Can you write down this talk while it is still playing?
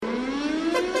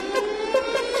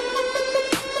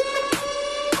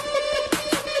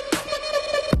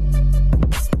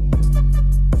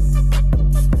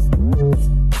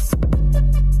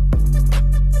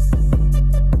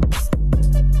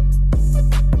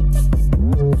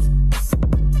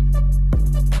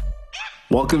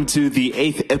Welcome to the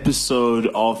 8th episode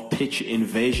of Pitch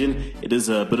Invasion. It is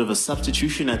a bit of a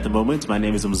substitution at the moment. My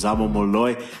name is Mzamo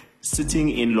Molloy, sitting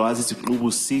in Lwazi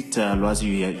Tuqubu's seat.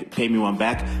 Lwazi, you pay me one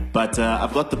back. But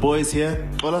I've got the boys here.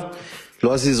 Hola.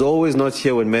 Lwazi is always not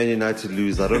here when Man United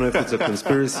lose. I don't know if it's a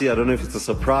conspiracy. I don't know if it's a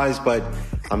surprise, but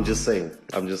I'm just saying.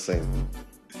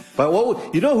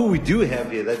 But you know who we do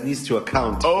have here that needs to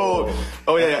account?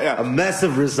 Yeah. A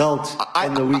massive result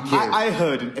on the weekend. I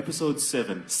heard in episode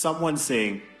 7 someone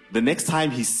saying the next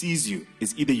time he sees you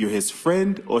is either you're his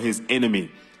friend or his enemy,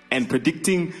 and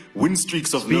predicting win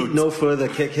streaks of Speak note. no further.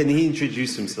 Can he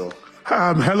introduce himself?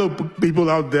 Hello, people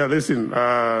out there. Listen,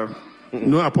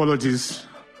 no apologies.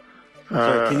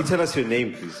 Sorry, can you tell us your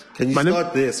name, please? Can you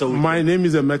start there? My name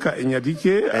is Emeka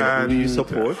Enyadike, and who do you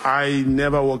support? I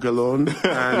never walk alone.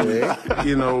 And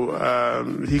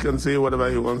he can say whatever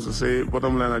he wants to say.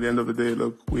 Bottom line, at the end of the day,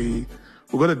 look, we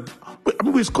scored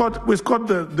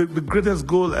the greatest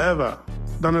goal ever.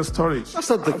 Daniel Sturridge.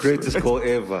 That's not the greatest goal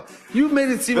ever. You made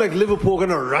it seem like Liverpool are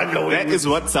gonna run away. That is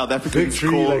what South Africans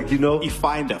call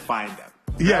finder.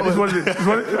 Yeah, that's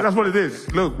what it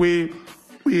is. Look, we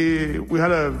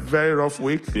had a very rough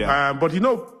week. Yeah. But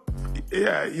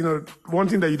one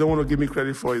thing that you don't want to give me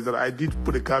credit for is that I did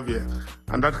put a caveat,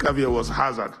 and that caveat was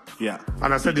Hazard. Yeah.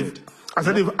 And I said if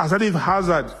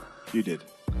Hazard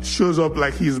shows up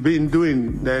like he's been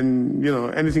doing, then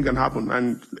anything can happen.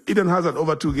 And Eden Hazard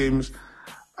over 2 games,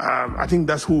 I think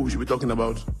that's who we should be talking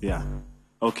about. Yeah.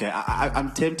 Okay, I'm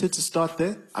tempted to start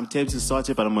there.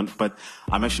 But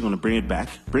I'm actually going to bring it back.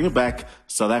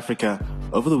 South Africa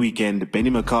over the weekend.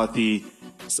 Benny McCarthy,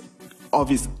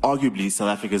 arguably South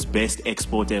Africa's best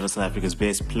export ever, South Africa's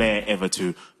best player ever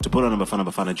to put on a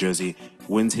Bafana jersey,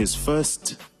 wins his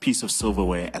first piece of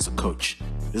silverware as a coach.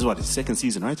 This is his second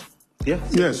season, right? Yeah.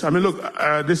 Yes. I mean, look,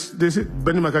 this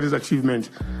Benny McCarthy's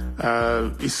achievement.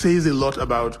 It says a lot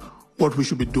about what we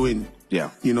should be doing.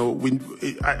 Yeah.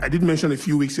 I did mention a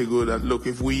few weeks ago that, look,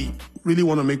 if we really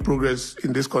want to make progress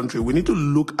in this country, we need to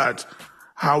look at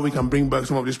how we can bring back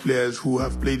some of these players who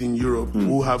have played in Europe,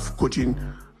 who have coaching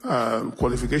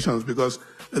qualifications, because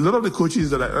a lot of the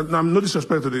coaches I'm no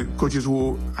disrespect to the coaches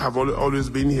who have always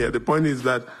been here. The point is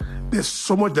that there's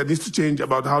so much that needs to change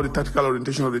about how the tactical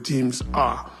orientation of the teams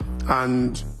are.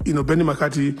 And, Benny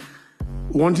McCarthy,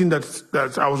 one thing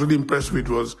that I was really impressed with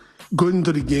was going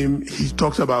into the game, he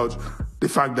talked about the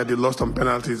fact that they lost on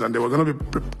penalties and they were going to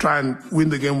try and win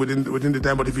the game within the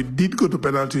time. But if it did go to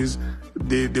penalties,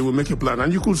 they will make a plan.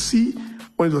 And you could see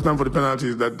when it was time for the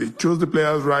penalties that they chose the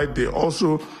players right. They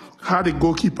also had a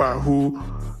goalkeeper who,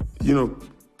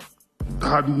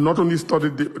 had not only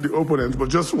studied the opponents, but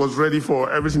just was ready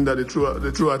for everything that they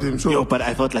threw at him. So, but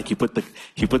I thought like he put the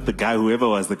guy, whoever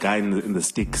was the guy in the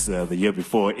sticks the year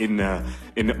before, in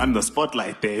the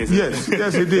spotlight there. Yes,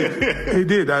 he did. He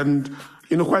did, and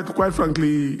quite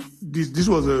frankly, this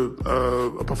was a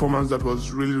performance that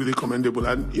was really, really commendable.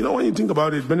 And when you think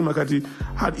about it, Benny McCarthy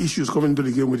had issues coming into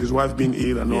the game with his wife being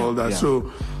ill and all that. Yeah.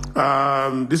 So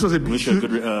this was a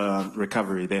good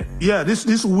recovery there. Yeah,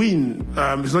 this win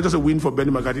is not just a win for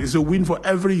Benny McCarthy. It's a win for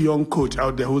every young coach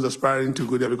out there who's aspiring to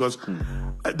go there. Because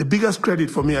the biggest credit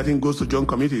for me, I think, goes to John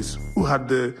Committees, who had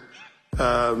in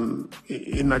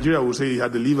Nigeria we'll say he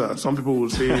had the liver. Some people will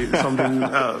say something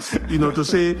else. To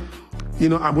say,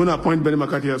 I'm going to appoint Benny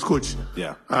McCarthy as coach.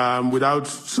 Yeah. Without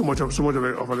so much of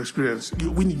an experience,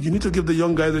 you need to give the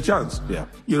young guys a chance. Yeah.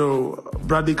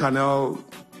 Bradley Carnell,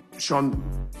 Sean,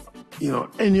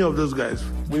 any of those guys.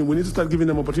 We need to start giving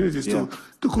them opportunities to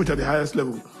coach at the highest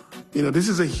level. This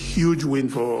is a huge win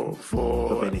for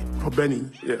Benny. For Benny,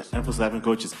 yes. And for South African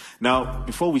coaches. Now,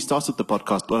 before we started the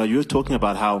podcast, you were talking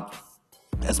about how,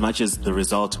 as much as the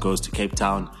result goes to Cape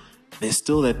Town, there's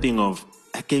still that thing of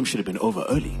that game should have been over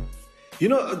early.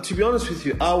 To be honest with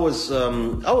you, I was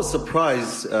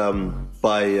surprised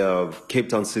by Cape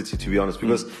Town City, to be honest,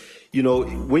 because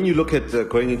when you look at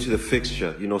going into the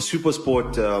fixture,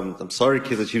 SuperSport, I'm sorry,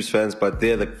 Kaizer Chiefs fans, but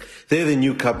they're the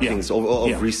new cup kings of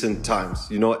recent times,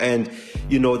 and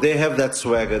they have that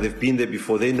swagger. They've been there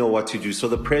before. They know what to do. So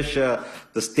the pressure,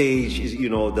 the stage is,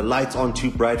 the lights aren't too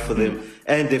bright for them,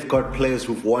 and they've got players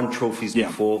who've won trophies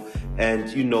before, and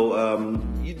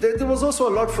there was also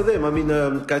a lot for them. I mean,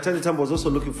 Kaitani Tambo was also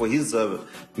looking for his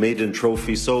maiden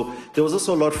trophy, so there was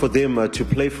also a lot for them to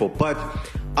play for. But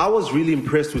I was really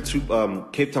impressed with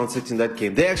Cape Town City in that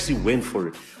game. They actually went for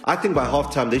it. I think by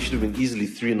halftime they should have been easily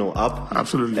 3-0 up.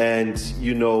 Absolutely. And,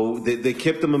 they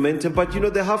kept the momentum, but,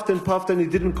 they huffed and puffed and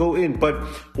it didn't go in. But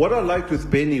what I liked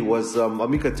with Benny was,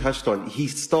 Amika touched on, he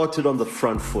started on the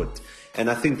front foot. And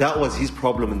I think that was his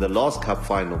problem in the last cup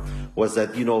final, was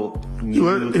that, you know, he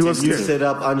was new scared.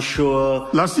 setup, unsure.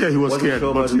 Last year he was wasn't scared,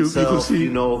 sure but about you could himself, see.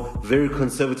 you know, very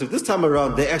conservative. This time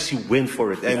around, they actually went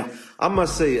for it. And I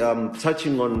must say,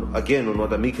 touching on what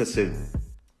Amika said,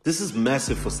 this is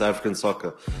massive for South African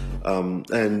soccer.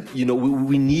 And, you know,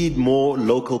 we need more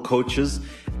local coaches,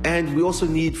 and we also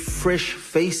need fresh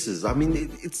faces. I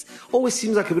mean, it's always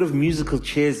seems like a bit of musical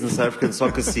chairs in the South African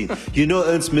soccer scene. You know,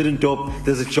 Ernst Middendorp,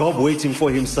 there's a job waiting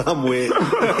for him somewhere,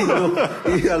 you know,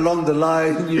 along the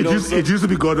line. You know, It used to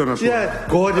be Gordon as well. yeah,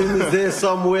 Gordon is there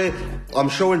somewhere. I'm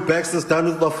sure when Baxter's done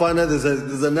with Bafana,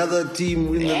 there's another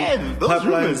team in the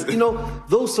pipelines. You know,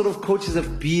 those sort of coaches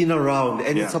have been around,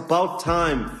 and it's about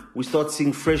time we start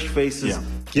seeing fresh faces,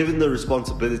 given the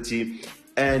responsibility.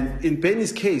 And in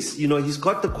Benny's case, you know, he's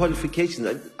got the qualifications.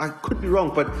 I could be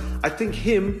wrong, but I think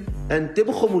him and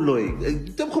Tebogo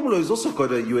Moloi has also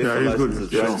got a UEFA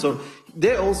license, right? So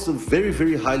they're also very,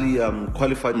 very highly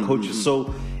qualified coaches.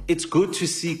 So it's good to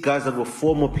see guys that were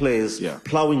former players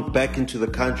plowing back into the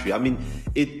country. I mean,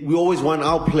 we always want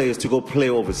our players to go play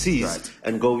overseas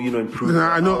and go, you know, improve.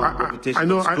 I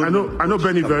know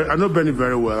Benny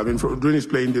very well. I mean, during his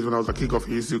playing days when I was a kickoff,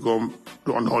 he used to come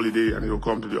on holiday and he would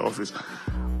come to the office.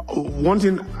 One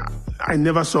thing I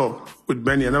never saw with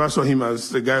Benny, I never saw him as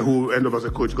the guy who ended up as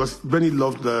a coach, because Benny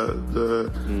loved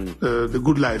the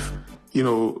good life. You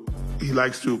know, he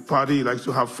likes to party, he likes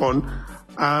to have fun.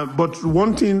 But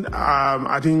one thing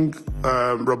I think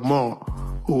Rob Moore,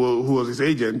 who was his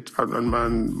agent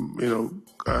and you know,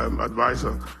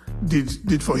 advisor,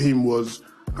 did for him was,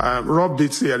 Rob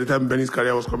did say at the time Benny's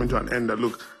career was coming to an end that,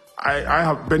 look,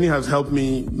 Benny has helped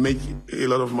me make a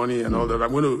lot of money and all that.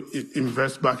 I'm going to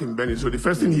invest back in Benny. So the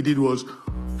first thing he did was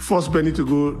force Benny to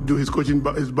go do his coaching,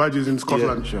 his badges in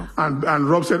Scotland. Yeah, sure. And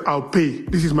Rob said, I'll pay.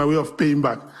 This is my way of paying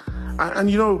back.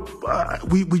 And you know,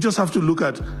 we just have to look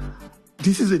at,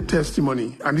 this is a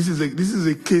testimony, and this is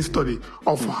a case study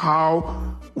of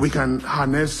how we can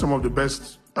harness some of the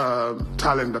best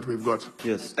talent that we've got.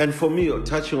 Yes, and for me,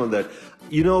 touching on that,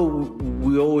 you know,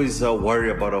 we always worry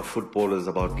about our footballers,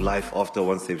 about life after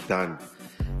once they've done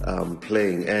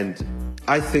playing. And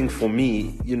I think for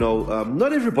me, you know,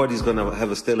 not everybody's going to have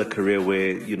a stellar career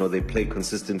where, you know, they play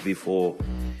consistently for,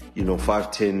 you know,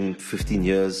 5, 10, 15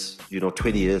 years, you know,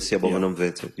 20 years,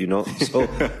 you know. So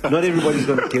not everybody's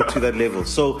going to get to that level.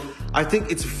 So I think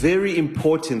it's very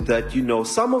important that, you know,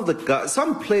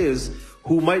 some players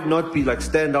who might not be like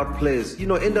standout players, you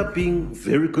know, end up being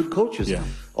very good coaches. Yeah.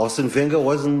 Arsene Wenger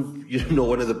wasn't, you know,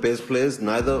 one of the best players.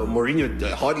 Neither Mourinho,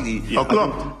 hardly.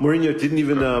 Klopp. Mourinho didn't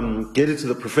even get into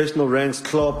the professional ranks.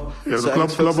 Klopp. Yeah,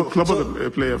 Klopp was a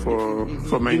player for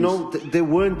Mainz. You know, they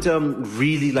weren't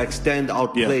really like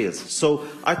standout players. So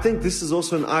I think this is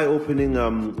also an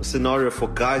eye-opening scenario for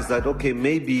guys that, okay,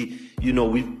 maybe, you know,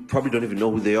 we probably don't even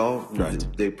know who they are. Right.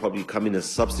 They probably come in as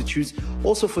substitutes.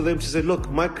 Also for them to say, look,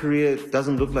 my career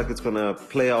doesn't look like it's going to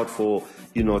play out for,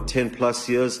 you know, 10 plus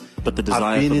years. But the desire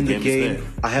I've been for in the the game is game.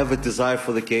 there. I have a desire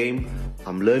for the game.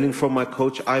 I'm learning from my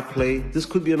coach. I play. This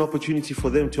could be an opportunity for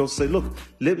them to also say, look,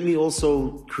 let me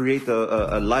also create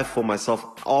a life for myself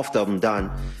after I'm done.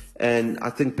 And I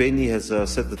think Benny has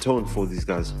set the tone for these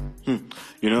guys.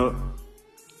 You know,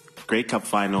 great cup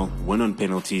final, win on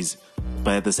penalties.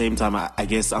 But at the same time, I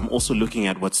guess I'm also looking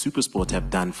at what SuperSport have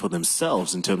done for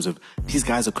themselves in terms of these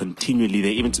guys are continually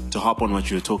there, even to hop on what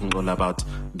you were talking about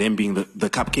them being the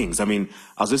Cup Kings. I mean,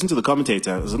 I was listening to the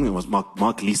commentator, I think it was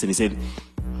Mark Leeson, he said,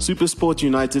 SuperSport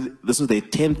United, this was their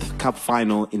 10th Cup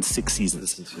final in 6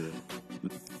 seasons.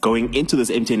 Going into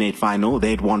this MTN 8 final,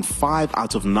 they had won 5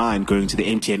 out of 9 going to the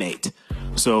MTN 8.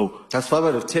 So that's 5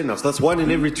 out of 10 now. So that's 1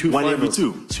 in every 2 finals.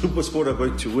 SuperSport are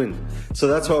going to win. So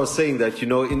that's why I was saying that, you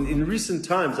know, in recent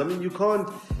times, I mean, you can't,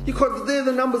 they're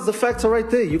the numbers, the facts are right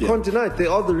there. You can't deny it. They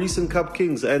are the recent Cup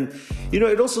Kings. And, you know,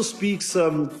 it also speaks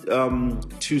to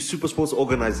SuperSport's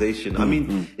organization. I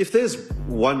mean, if there's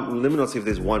one, let me not say if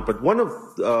there's one, but one of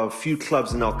a few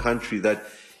clubs in our country that,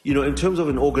 you know, in terms of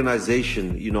an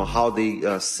organization, you know, how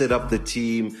they set up the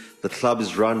team, the club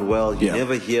is run well. You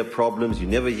never hear problems. You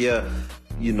never hear,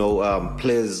 you know,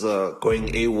 players going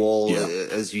AWOL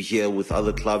as you hear with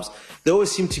other clubs. They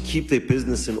always seem to keep their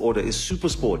business in order. It's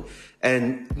SuperSport.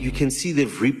 And you can see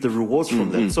they've reaped the rewards from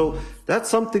that. So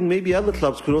that's something maybe other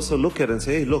clubs could also look at and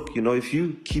say, hey, look, you know, if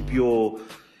you keep your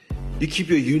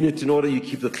unit in order, you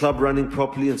keep the club running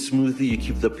properly and smoothly, you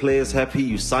keep the players happy,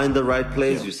 you sign the right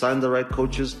players, you sign the right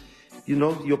coaches, you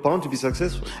know, you're bound to be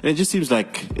successful. And it just seems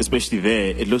like, especially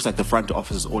there, it looks like the front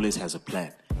office always has a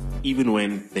plan. Even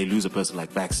when they lose a person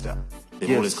like Baxter,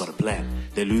 they've always got a plan.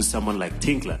 They lose someone like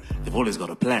Tinkler, they've always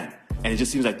got a plan. And it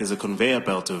just seems like there's a conveyor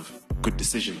belt of good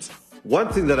decisions. one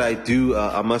thing that I do,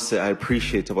 I must say, I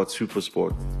appreciate about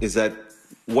SuperSport is that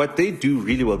what they do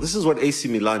really well, this is what AC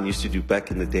Milan used to do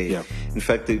back in the day. Yeah. In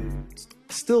fact, they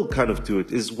still kind of do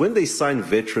it, is when they sign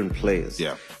veteran players,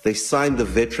 Yeah. they sign the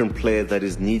veteran player that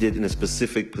is needed in a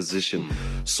specific position.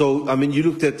 So, I mean, you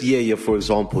looked at Yaya, for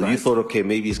example. You thought, okay,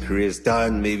 maybe his career is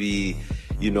done, maybe,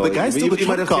 you know. The guy's still the he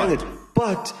might trump have card. done it.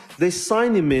 But they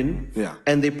sign him in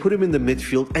and they put him in the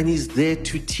midfield, and he's there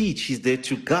to teach, he's there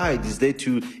to guide, he's there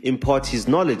to impart his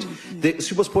knowledge. The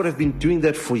SuperSport have been doing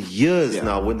that for years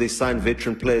now when they sign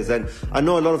veteran players. And I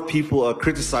know a lot of people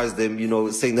criticize them, you know,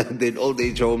 saying that they're an old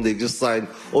age home, they just sign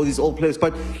all these old players.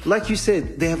 But like you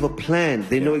said, they have a plan.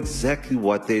 They know exactly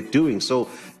what they're doing. So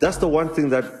that's the one thing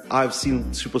that I've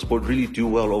seen SuperSport really do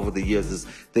well over the years, is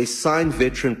they sign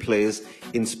veteran players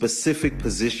in specific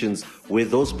positions where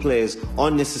those players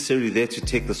aren't necessarily there to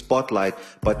take the spotlight,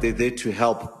 but they're there to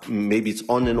help. Maybe it's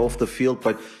on and off the field,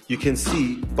 but you can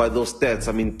see by those stats,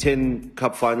 I mean, 10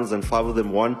 cup finals and 5 of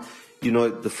them won, you know,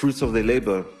 the fruits of their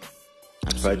labor.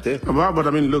 Right there. But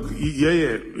I mean, look,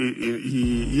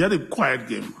 he had a quiet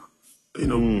game. You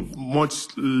know, much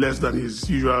less than his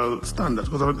usual standards.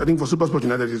 Because I think for SuperSport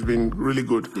United, he's been really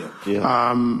good.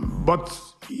 But,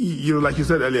 you know, like you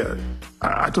said earlier,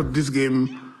 I thought this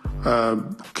game,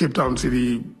 Cape Town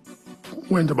City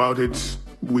went about it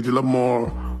with a lot more,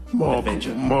 how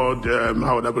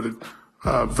would I put it,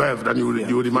 verve than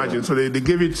you would imagine. So they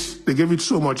gave it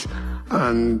so much,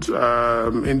 and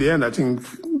in the end, I think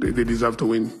they deserve to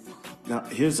win. Now,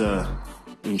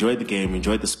 enjoyed the game,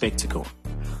 enjoyed the spectacle.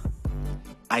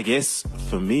 I guess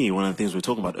for me, one of the things we were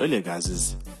talking about earlier, guys,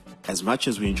 is as much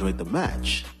as we enjoyed the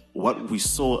match, what we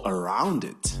saw around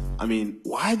it. I mean,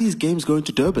 why are these games going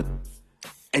to Durban?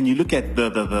 And you look at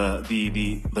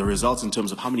the results in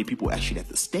terms of how many people were actually at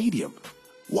the stadium.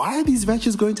 Why are these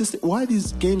matches going to? Why are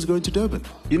these games going to Durban?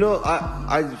 You know,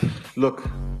 I look.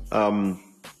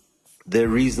 There are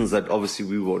reasons that obviously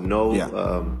we won't know.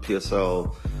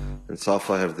 PSL and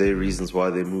SAFA have their reasons why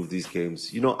they move these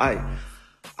games. You know,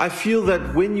 I feel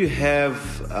that when you have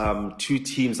two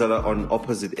teams that are on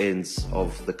opposite ends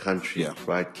of the country,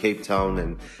 right? Cape Town,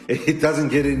 and it doesn't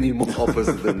get any more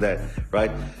opposite than that,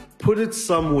 right? Put it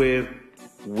somewhere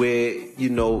where, you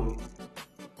know,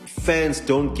 fans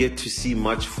don't get to see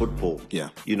much football.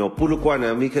 You know, Polokwane,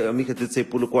 Amika did say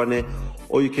Polokwane,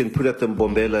 or you can put at the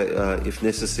Mbombela if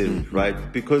necessary, right?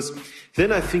 Because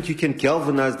then I think you can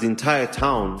galvanize the entire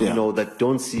town, you know, that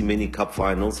don't see many cup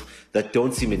finals, that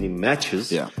don't see many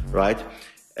matches, right?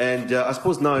 And I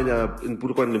suppose now in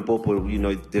Polokwane and Limpopo, you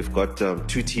know, they've got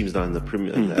two teams now in the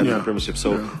Premiership,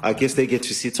 so I guess they get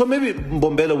to see it. So maybe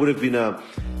Mbombela would have been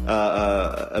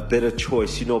a better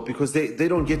choice, you know, because they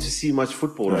don't get to see much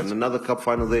football, and another cup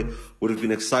final there would have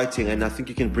been exciting, and I think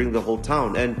you can bring the whole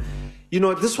town. And you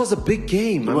know, this was a big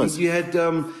game. I mean, you had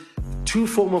two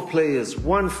former players,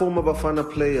 one former Bafana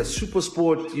player,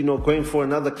 SuperSport, you know, going for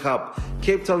another cup,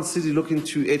 Cape Town City looking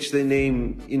to etch their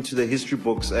name into the history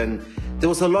books, and there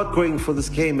was a lot going for this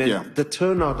game, and the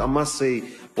turnout, I must say,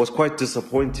 was quite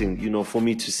disappointing, you know, for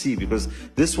me to see, because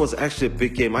this was actually a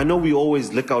big game. I know we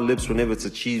always lick our lips whenever it's a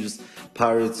Chiefs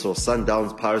Pirates or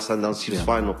Sundowns Chiefs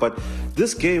final, but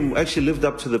this game actually lived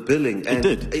up to the billing, and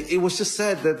it was just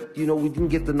sad that, you know, we didn't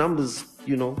get the numbers,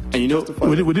 you know. And you know,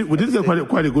 we did get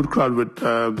quite a good crowd with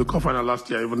the cup final last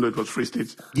year, even though it was Free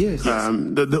State.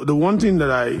 The one thing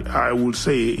that I would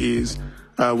say is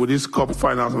with these cup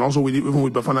finals, and also even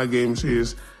with Bafana games,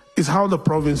 is how the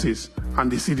provinces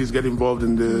and the cities get involved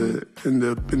in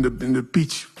the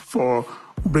pitch for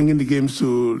bringing the games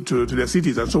to their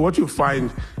cities. And so what you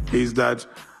find is that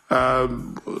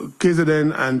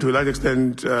KZN and to a large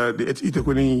extent the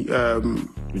eThekwini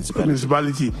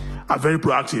municipality are very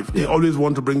proactive. They always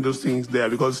want to bring those things there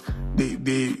because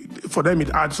for them it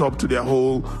adds up to their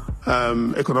whole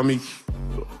economic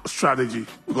strategy,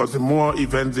 because the more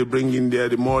events they bring in there,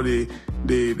 the more they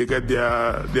get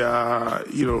their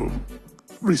you know,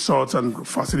 resorts and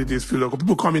facilities filled up.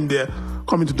 People coming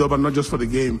to Durban not just for the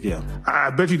game. I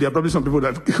bet you there are probably some people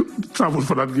that traveled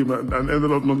for that game and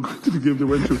ended up not going to the game they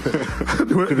went to.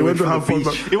 they went to have fun.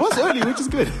 It was early, which is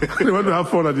good. They went to have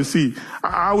fun at the sea.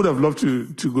 I would have loved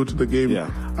to go to the game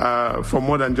for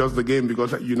more than just the game,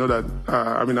 because you know that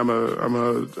I mean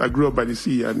I grew up by the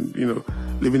sea, and you know,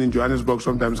 living in Johannesburg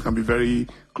sometimes can be very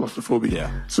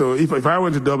claustrophobic. So if I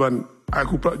went to Durban, I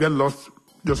could get lost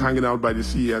just hanging out by the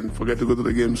sea and forget to go to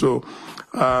the game. So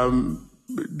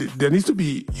there needs to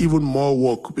be even more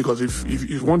work, because if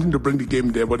you're wanting to bring the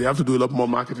game there, but they have to do a lot more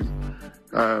marketing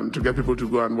to get people to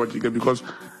go and watch the game, because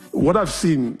what I've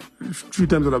seen a few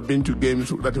times that I've been to games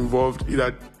that involved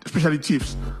either, especially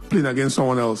Chiefs playing against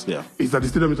someone else, is that the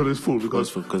stadium is always full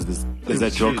because there's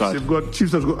that draw card.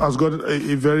 Chiefs has got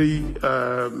a very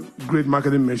great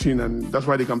marketing machine, and that's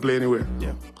why they can play anywhere.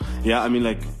 Yeah. I mean,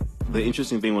 like, the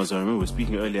interesting thing was, I remember we were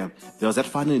speaking earlier, there was that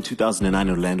final in 2009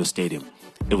 in Orlando Stadium.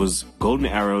 It was Golden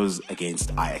Arrows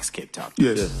against Ajax Cape Town.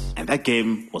 Yes. And that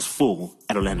game was full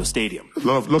at Orlando Stadium.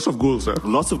 Lots of goals, sir.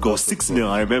 Lots of goals, 6-0,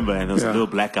 I remember, and there was a little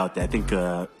blackout there. I think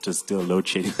just still load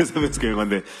shedding or something's going on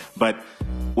there. But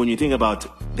when you think about,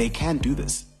 they can do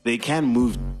this. They can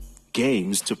move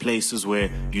games to places where,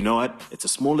 you know what, it's a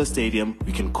smaller stadium,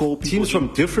 we can call people teams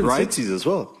from different cities as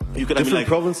well. You could different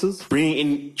provinces, bringing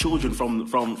in children from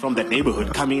that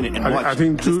neighborhood, coming in and watch. I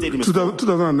think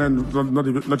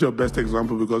 2009 not your best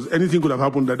example, because anything could have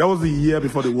happened. That was the year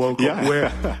before the World Cup,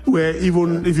 where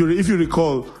even if you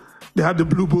recall, they had the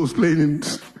Blue Bulls playing in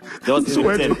Soweto.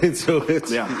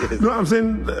 No, I'm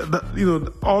saying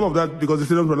that, all of that because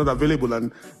the stadiums were not available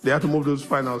and they had to move those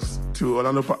finals to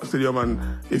Orlando Stadium and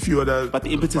a few other. But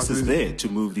the impetus is there to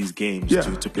move these games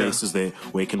to places there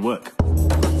where it can work.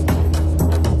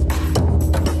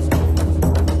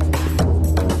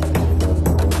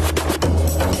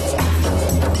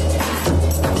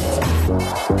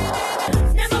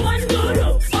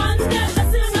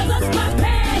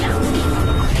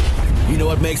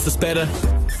 What makes us better?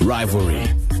 Rivalry.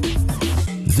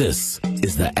 This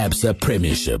is the Absa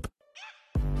Premiership.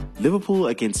 Liverpool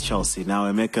against Chelsea.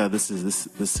 Now, Emeka, this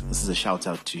is a shout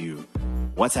out to you.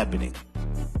 What's happening?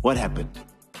 What happened?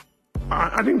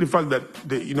 I think the fact that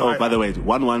by the way,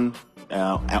 1-1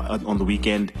 on the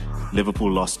weekend.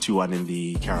 Liverpool lost 2-1 in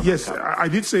the Carabao Yes, Cup. I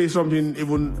did say something. It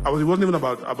wasn't even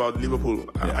about Liverpool.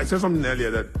 Yeah. I said something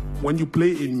earlier that when you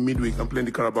play in midweek and play in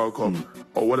the Carabao Cup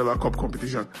or whatever cup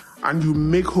competition, and you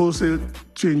make wholesale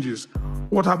changes,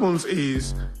 what happens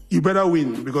is you better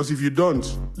win, because if you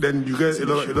don't, then you get a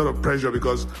lot of pressure.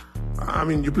 Because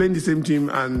you play in the same team,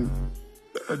 and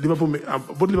both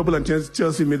Liverpool and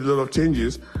Chelsea made a lot of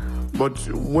changes. But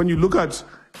when you look at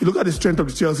the strength of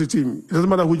the Chelsea team, it doesn't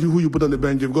matter who you put on the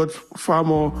bench. You've got far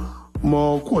more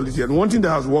quality. And one thing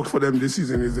that has worked for them this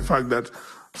season is the fact that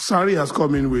Sarri has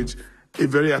come in with a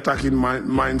very attacking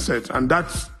mindset, and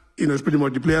that's it's pretty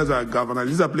much the players are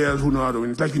galvanized. These are players who know how to win.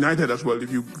 It's like United as well.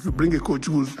 If you bring a coach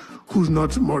who's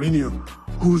not Mourinho,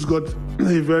 who's got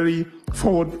a very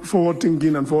forward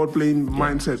thinking and forward playing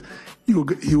mindset, he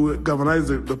will galvanize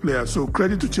the players. So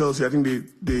credit to Chelsea. I think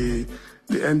they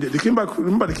came back.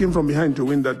 Remember, they came from behind to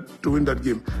win that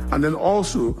game, and then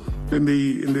also in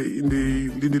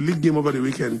the league game over the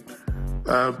weekend,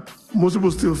 most people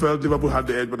still felt Liverpool had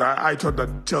the edge, but I thought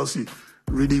that Chelsea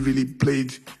really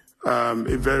played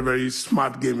a very, very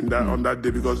smart game on that day,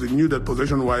 because they knew that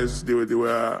possession-wise they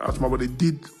were smart, but they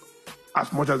did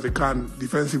as much as they can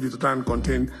defensively to try and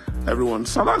contain everyone.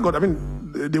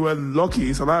 They were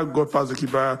lucky. Salah got past the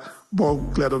keeper, ball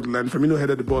cleared off the line. Firmino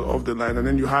headed the ball off the line, and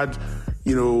then you had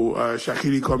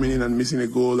Shaqiri coming in and missing a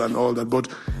goal and all that. But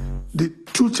the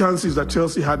two chances that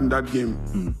Chelsea had in that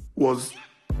game was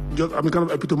just kind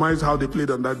of epitomized how they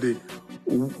played on that day.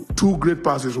 Two great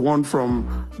passes, one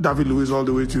from David Luiz all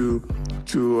the way to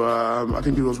I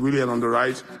think it was Willian on the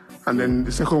right, and then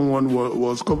the second one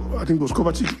was I think it was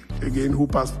Kovacic again who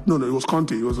passed. No, it was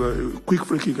Conte. It was a quick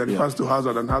free kick and he passed to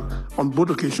Hazard, and on both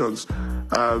occasions,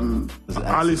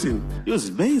 Alisson. It was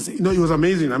amazing. It was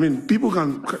amazing. Someone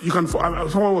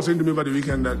was saying to me over the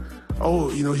weekend that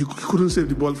he couldn't save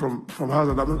the ball from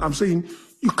Hazard. I'm saying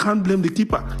you can't blame the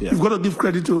keeper. You've got to give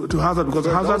credit to Hazard, because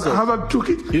Hazard took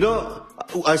it.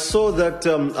 I saw that.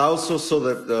 I also saw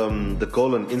that the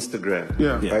goal on Instagram.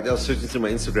 Right? I was searching through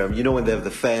my Instagram. When they have the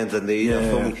fans and they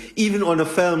filming, even on a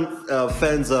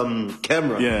fan's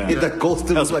camera, that goal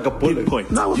still looks like a bullet.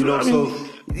 So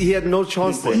he had no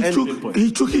chance there.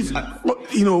 He took it,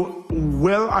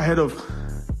 well ahead of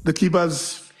the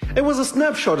keeper's. It was a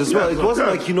snapshot as well. It wasn't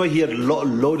like he had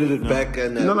loaded it back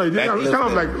and it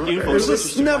was a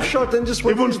snapshot and just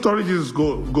even Sturridge's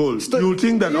goal. You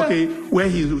think that where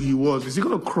he was, is he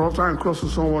going to try and cross to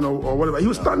someone or whatever? He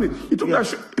was standing. He took that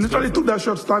shot. He literally took that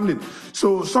shot standing.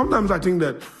 So sometimes I think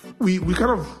that we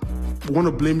kind of want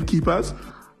to blame keepers.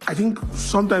 I think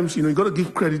sometimes you got to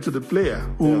give credit to the player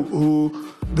who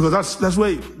because that's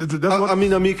why.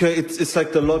 Amika, it's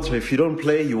like the lottery. If you don't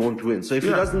play, you won't win. So if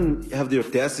he doesn't have the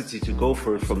audacity to go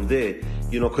for it from there,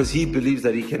 because he believes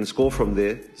that he can score from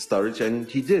there, Sturridge, and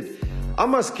he did. I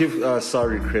must give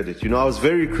Sarri credit. I was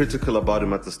very critical about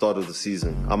him at the start of the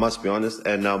season. I must be honest,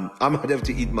 and I might have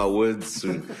to eat my words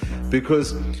soon,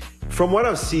 because from what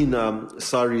I've seen,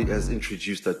 Sarri has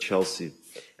introduced at Chelsea.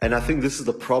 And I think this is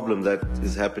the problem that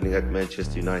is happening at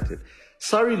Manchester United.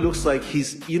 Sarri looks like he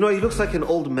looks like an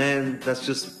old man that's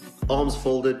just arms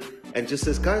folded and just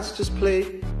says, guys, just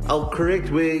play. I'll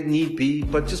correct where need be,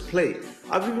 but just play.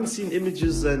 I've even seen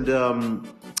images and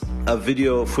a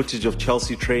video footage of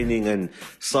Chelsea training and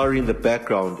Sarri in the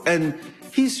background. And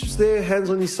he's just there, hands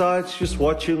on his sides, just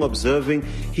watching, observing.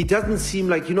 He doesn't seem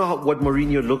like, what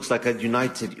Mourinho looks like at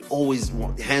United, always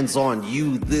hands on,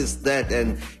 you, this, that,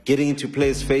 and getting into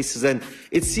players' faces. And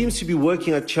it seems to be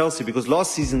working at Chelsea, because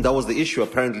last season that was the issue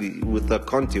apparently with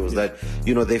Conte, was that,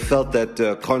 they felt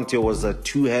that Conte was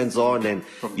too hands on and,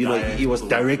 he was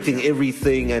directing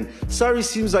everything. And Sarri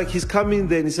seems like he's coming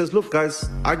there and he says, look, guys,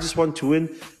 I just want to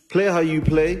win. Play how you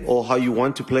play or how you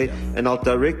want to play, and I'll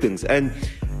direct things. And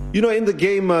in the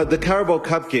game, the Carabao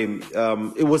Cup game,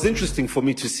 it was interesting for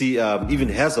me to see even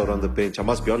Hazard on the bench. I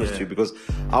must be honest to you, because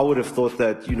I would have thought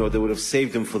that, they would have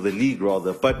saved him for the league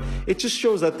rather. But it just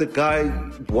shows that the guy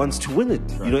wants to win it.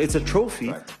 Right. It's a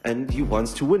trophy, and he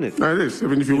wants to win it. No, it is. I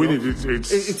mean, if you win it,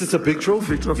 it's a big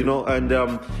trophy.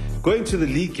 And going to the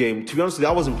league game, to be honest with you,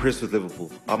 I was impressed with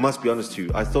Liverpool. I must be honest to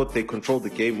you. I thought they controlled the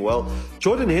game well.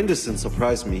 Jordan Henderson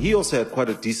surprised me. He also had quite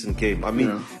a decent game. I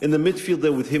mean, in the midfield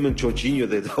there with him and Jorginho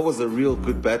there, that was a real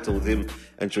good battle with him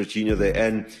and Jorginho there.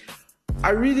 And I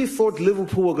really thought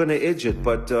Liverpool were going to edge it.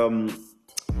 But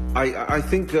I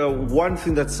think one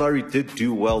thing that Sarri did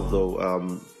do well,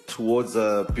 though, towards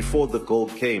before the goal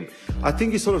came, I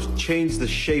think he sort of changed the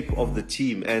shape of the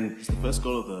team. And it's the first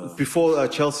goal of the before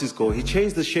Chelsea's goal, he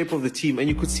changed the shape of the team, and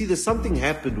you could see that something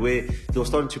happened where they were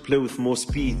starting to play with more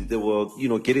speed. They were,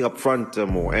 getting up front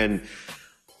more, and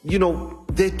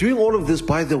they're doing all of this,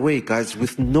 by the way, guys,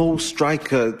 with no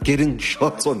striker getting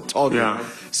shots on target. Yeah.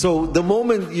 So the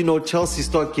moment, Chelsea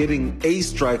start getting a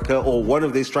striker or one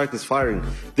of their strikers firing,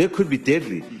 they could be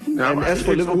deadly. Yeah, and as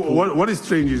for Liverpool, what is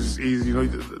strange is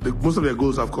most of their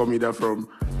goals have come either from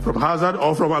Hazard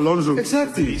or from Alonso.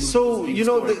 Exactly. So,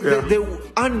 they're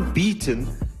unbeaten.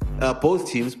 Both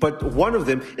teams, but one of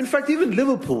them, in fact, even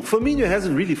Liverpool, Firmino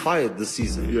hasn't really fired this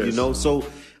season, Yes. So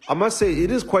I must say it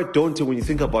is quite daunting when you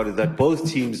think about it, that both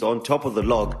teams are on top of the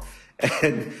log,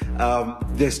 and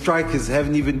their strikers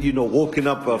haven't even, woken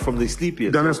up from their sleep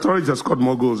yet. Daniel Sturridge has scored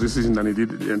more goals this season than he did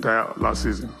the entire last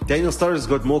season. Daniel Sturridge has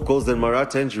got more goals than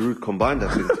Morata and Giroud combined,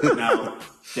 I think. Now,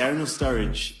 Daniel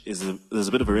Sturridge, there's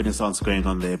a bit of a renaissance going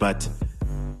on there, but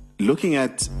looking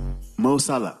at Mo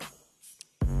Salah,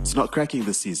 it's not cracking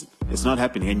this season. It's not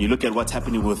happening. And you look at what's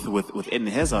happening with Eden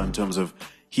Hazard in terms of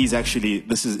he's actually,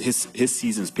 this is his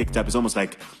season's picked up. It's almost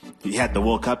like he had the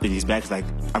World Cup and he's back. Like,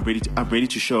 I'm ready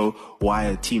to show why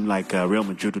a team like Real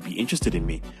Madrid would be interested in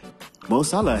me. Mo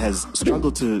Salah has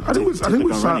struggled to. I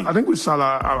think with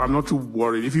Salah, I'm not too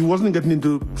worried. If he wasn't getting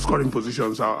into scoring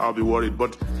positions, I'll be worried.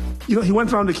 But he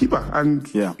went around the keeper, and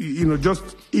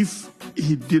just if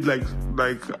he did like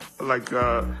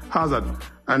Hazard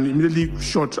and immediately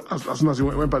shot as soon as he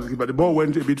went past the keeper, the ball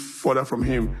went a bit further from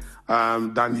him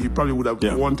than he probably would have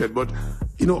wanted. But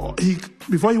he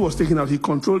before he was taken out, he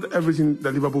controlled everything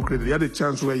that Liverpool created. He had a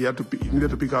chance where he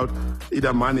needed to pick out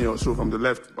either Mane or so from the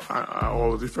left,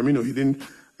 or was it Firmino? He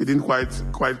didn't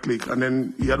quite click, and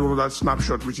then he had one of that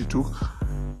snapshot which he took.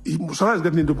 Salah is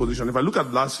getting into position. If I look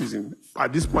at last season,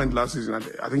 at this point last season,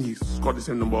 I think he scored the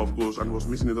same number of goals and was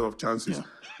missing a lot of chances. Yeah.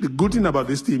 The good thing about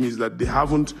this team is that they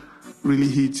haven't really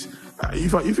hit.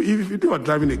 If they were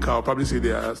driving a car, I'll probably say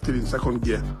they are still in second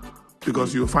gear,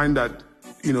 because you'll find that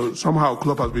somehow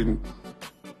Klopp has been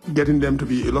getting them to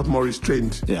be a lot more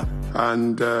restrained. Yeah.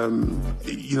 And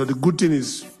the good thing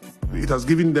is it has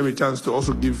given them a chance to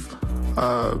also give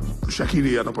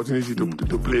Shaqiri an opportunity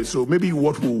to play. So maybe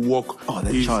what will work. Oh,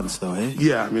 that chance though, eh?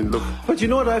 Yeah, I mean, look. But you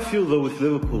know what I feel though with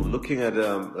Liverpool, looking at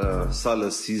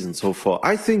Salah's season so far,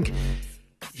 I think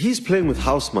he's playing with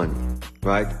house money,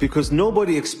 right? Because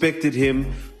nobody expected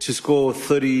him to score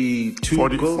 32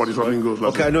 40 goals. 40-something goals.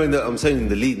 Okay, I know. I'm saying in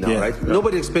the league now, right? Yeah.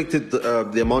 Nobody expected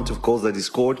the amount of goals that he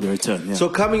scored. The return, yeah. So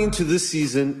coming into this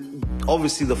season,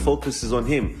 obviously the focus is on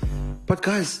him. But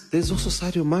guys, there's also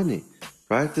Sadio Mane,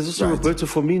 right? There's also Roberto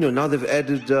Firmino. Now they've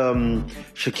added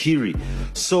Shaqiri.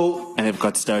 And they've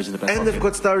got Sturridge in the back pocket. They've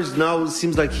got Sturridge now. It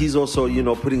seems like he's also,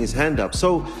 putting his hand up.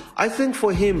 So I think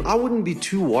for him, I wouldn't be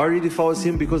too worried if I was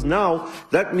him, because now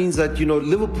that means that,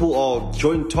 Liverpool are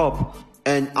joint top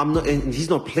and he's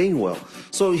not playing well.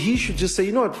 So he should just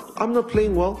say, what? I'm not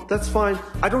playing well. That's fine.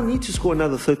 I don't need to score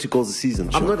another 30 goals a season.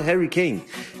 Sure. I'm not Harry Kane.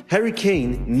 Harry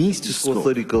Kane needs to score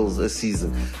 30 goals a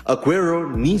season.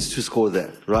 Aguero needs to score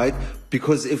that, right?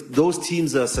 Because if those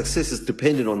teams' success is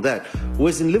dependent on that.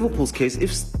 Whereas in Liverpool's case,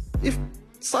 if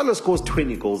Salah scores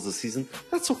 20 goals this season.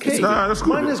 That's okay. That's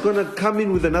good. Mane is going to come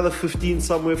in with another 15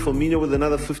 somewhere, Firmino with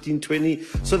another 15, 20.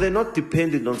 So they're not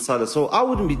dependent on Salah. So I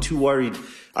wouldn't be too worried.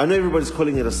 I know everybody's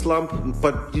calling it a slump,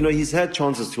 but he's had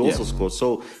chances to also score.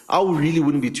 So I really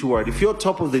wouldn't be too worried. If you're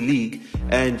top of the league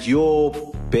and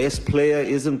your best player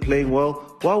isn't playing well,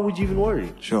 why would you even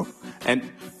worry? Sure. And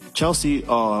Chelsea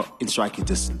are in striking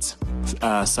distance.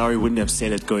 Sarri wouldn't have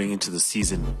said it going into the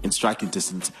season, in striking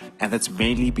distance, and that's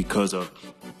mainly because of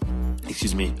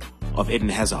Eden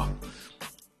Hazard.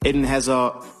 Eden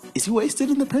Hazard, is he wasted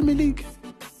in the Premier League?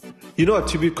 You know what,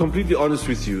 to be completely honest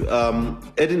with you,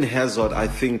 Eden Hazard, I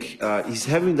think he's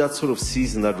having that sort of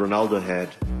season that Ronaldo had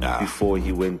before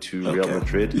he went to Real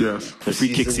Madrid. Yes. The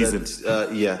free kick season.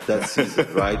 That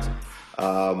season, right?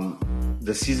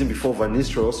 The season before Van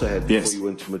Nistelrooy also had before he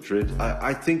went to Madrid.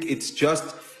 I think it's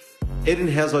just Eden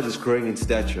Hazard is growing in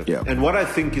stature. Yeah. And what I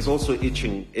think is also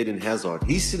itching Eden Hazard,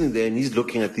 he's sitting there and he's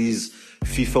looking at these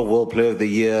FIFA World Player of the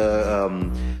Year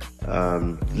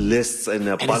lists and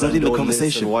Ballon d'Or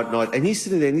lists and whatnot. And he's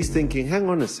sitting there and he's thinking, hang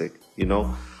on a sec,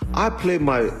 I play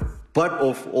my butt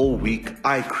off all week.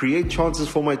 I create chances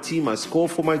for my team. I score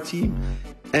for my team.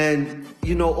 And,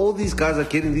 all these guys are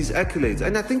getting these accolades.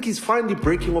 And I think he's finally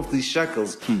breaking off these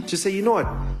shackles to say, you know what,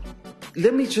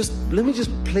 let me just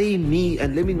play me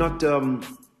and let me not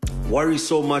worry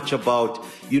so much about,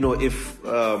 if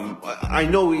I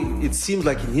know it seems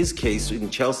like in his case in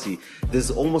Chelsea,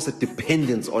 there's almost a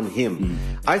dependence on him.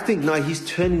 I think now he's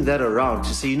turning that around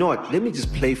to say, you know what, let me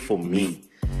just play for me.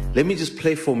 Let me just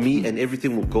play for me and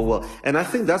everything will go well. And I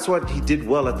think that's what he did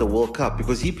well at the World Cup,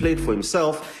 because he played for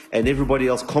himself and everybody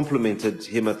else complimented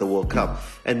him at the World Cup.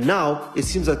 And now it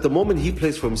seems like the moment he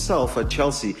plays for himself at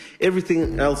Chelsea,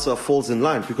 everything else falls in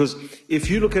line. Because if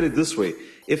you look at it this way,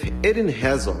 if Eden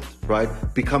Hazard, right,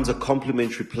 becomes a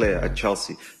complimentary player at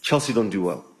Chelsea, Chelsea don't do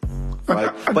well,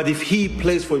 right? But if he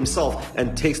plays for himself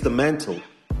and takes the mantle,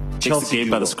 Takes the game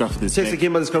by the scruff of his neck. Takes the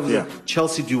game by the scruff of his neck.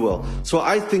 Chelsea do well. So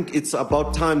I think it's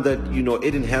about time that,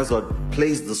 Eden Hazard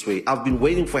plays this way. I've been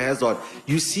waiting for Hazard.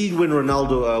 You see it when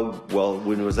Ronaldo,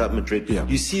 when he was at Madrid. Yeah.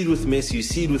 You see it with Messi. You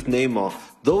see it with Neymar.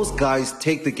 Those guys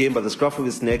take the game by the scruff of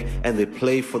his neck and they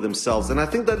play for themselves. And I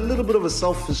think that little bit of a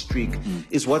selfish streak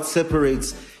is what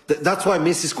separates. That's why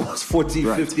Messi scores 40,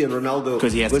 50 and Ronaldo.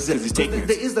 Because he's taking it.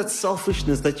 There is that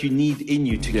selfishness that you need in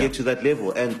you to get to that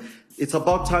level. And it's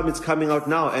about time it's coming out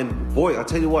now. And boy, I'll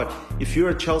tell you what, if you're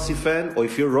a Chelsea fan or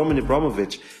if you're Roman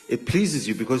Abramovich, it pleases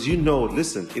you because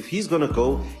listen, if he's going to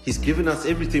go, he's given us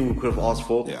everything we could have asked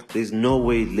for. Yeah. There's no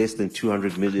way less than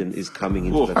 200 million is coming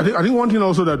into that. I think one thing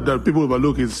also that people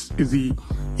overlook is the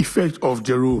effect of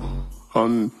Giroud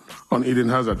on Eden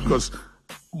Hazard, because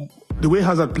the way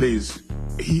Hazard plays,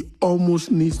 he almost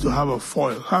needs to have a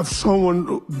foil, have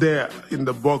someone there in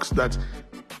the box that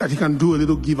he can do a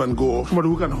little give and go, or somebody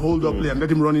who can hold up play and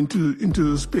let him run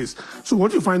into space. So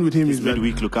what you find with him is that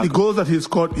the goals that he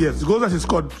scored,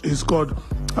 he scored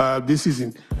this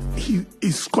season,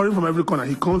 he's scoring from every corner.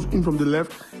 He comes in from the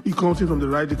left, he comes in from the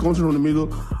right, he comes in from the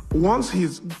middle. Once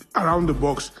he's around the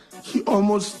box, he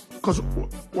almost, because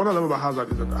what I love about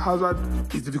Hazard is that Hazard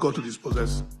is difficult to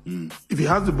dispossess. If he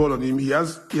has the ball on him, he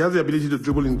has the ability to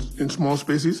dribble in small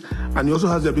spaces, and he also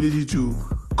has the ability to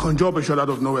conjure up a shot out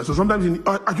of nowhere. So sometimes he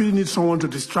actually needs someone to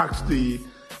distract the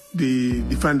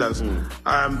defenders.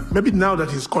 Maybe now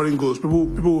that he's scoring goals, people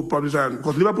will probably try,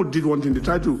 because Liverpool did one thing, they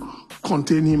tried to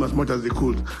contain him as much as they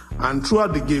could. And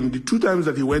throughout the game, the 2 times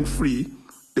that he went free,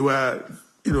 there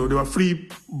were free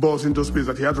balls into space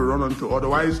that he had to run onto.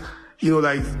 Otherwise,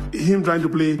 like him trying to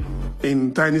play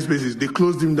in tiny spaces, they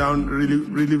closed him down really,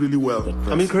 really, really well.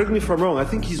 I mean, correct me if I'm wrong, I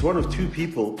think he's one of 2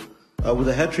 people with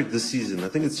a hat-trick this season. I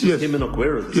think it's just him and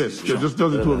Aguero this season. Yes, just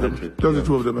does the 2 of them. Does the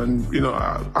 2 of them. And,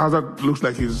 Hazard looks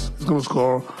like he's going to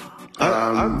score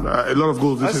a lot of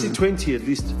goals this season. I see 20 at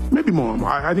least. Maybe more.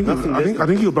 I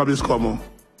think he'll probably score more.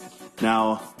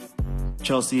 Now,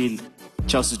 Chelsea's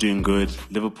doing good.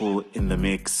 Liverpool in the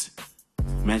mix.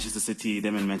 Manchester City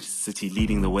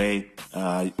leading the way.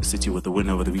 City with the win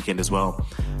over the weekend as well.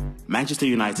 Manchester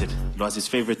United was his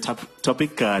favorite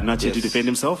topic, not yet to defend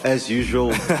himself. As usual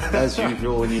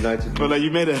when United. Kola,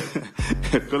 you made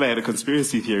Kola had a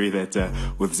conspiracy theory that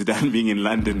with Zidane being in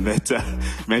London, that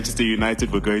Manchester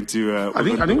United were going to. I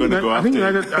think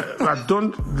United. I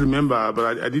don't remember,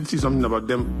 but I did see something about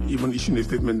them even issuing a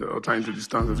statement or trying to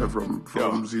distance themselves from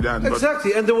Zidane.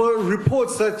 Exactly, and there were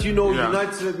reports that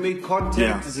United had made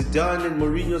contact, Zidane and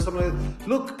Mourinho, something like that.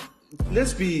 Look,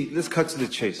 let's cut to the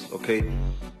chase, okay?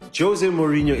 Jose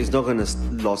Mourinho is not going to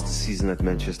last the season at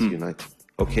Manchester United.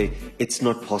 Okay, it's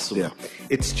not possible. Yeah.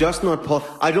 It's just not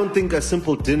possible. I don't think a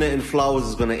simple dinner and flowers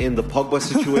is going to end the Pogba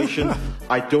situation.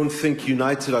 I don't think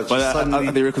United are just But suddenly...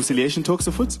 are the reconciliation talks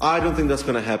afoot? I don't think that's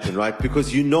going to happen, right?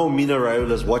 Because Mina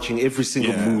Raiola is watching every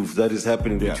single move that is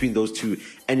happening between those two.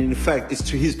 And in fact, it's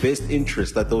to his best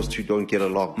interest that those two don't get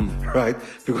along, right?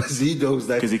 Because he knows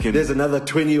that there's another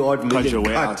 20-odd million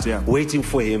cut waiting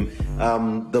for him.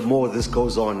 The more this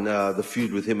goes on, the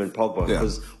feud with him and Pogba.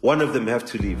 Because one of them have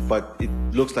to leave. But it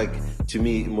looks like, to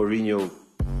me, Mourinho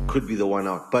could be the one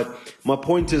out. But my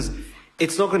point is,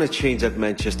 it's not going to change at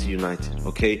Manchester United,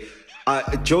 okay?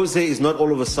 Jose is not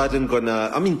all of a sudden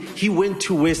gonna... I mean, he went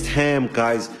to West Ham,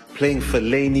 guys, playing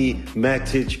Fellaini,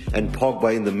 Matic, and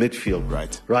Pogba in the midfield.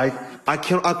 Right? I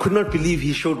could not believe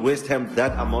he showed West Ham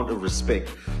that amount of respect.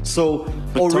 So,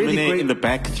 but already great in the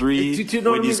back three,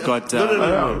 when he's got...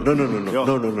 No.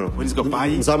 When he's got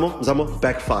Bailly. Zamo,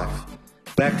 back five.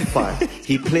 Back five.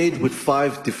 He played with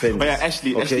 5 defenders. Oh, yeah,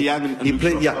 Ashley Young and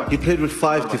he played with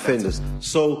 5 defenders.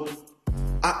 So,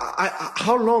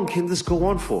 how long can this go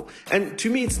on for? And to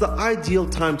me, it's the ideal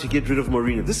time to get rid of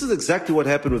Mourinho. This is exactly what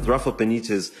happened with Rafa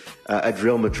Benitez at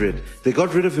Real Madrid. They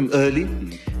got rid of him early.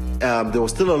 There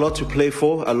was still a lot to play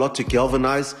for, a lot to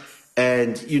galvanize.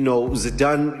 And,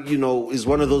 Zidane, is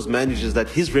one of those managers that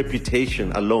his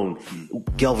reputation alone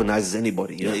galvanizes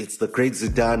anybody. You know, it's the great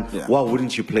Zidane. Yeah. Why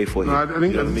wouldn't you play for him? No, I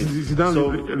think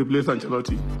Zidane replaced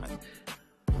Ancelotti.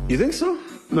 You think so?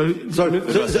 No, Ancelotti.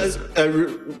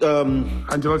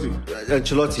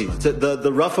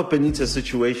 The Rafa Benitez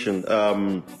situation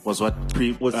was what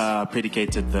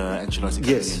predicated the Ancelotti.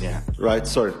 Yes, right.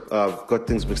 Sorry, got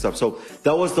things mixed up. So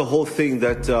that was the whole thing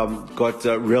that got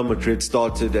Real Madrid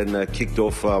started and kicked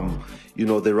off.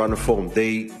 Their run of form.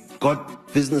 They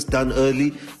got business done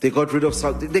early. They got rid of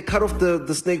some. They cut off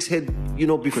the snake's head,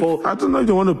 before. I don't know if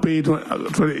they want to pay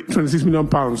 26 million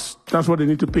pounds. That's what they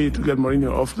need to pay to get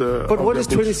Mourinho off the. But what is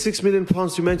 26 million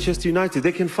pounds to Manchester United?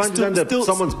 They can find it under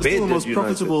someone's bed. Still the most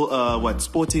profitable.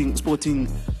 Sporting.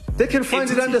 They can find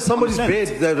it under somebody's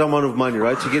bed, that amount of money,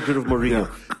 right, to get rid of Mourinho.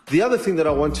 Yeah. The other thing that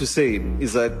I want to say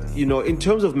is that, in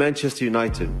terms of Manchester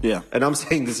United, and I'm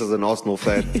saying this as an Arsenal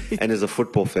fan and as a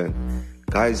football fan,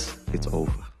 guys, it's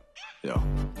over. Yeah.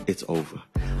 It's over.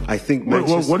 I think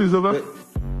Manchester... What is over?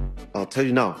 I'll tell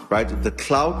you now, right? The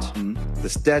clout, the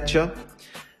stature,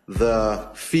 the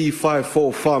fee,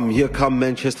 5-4 farm, here come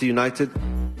Manchester United.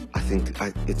 I think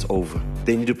it's over.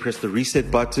 They need to press the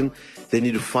reset button. They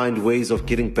need to find ways of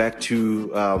getting back to,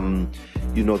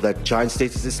 that giant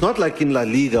status. It's not like in La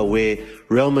Liga where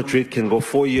Real Madrid can go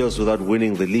 4 years without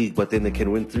winning the league, but then they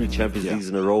can win 3 Champions Leagues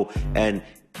in a row, and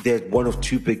they're one of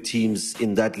 2 big teams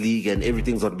in that league, and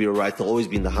everything's going to be all right. They'll always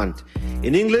be in the hunt.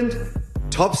 In England,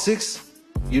 top 6,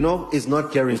 is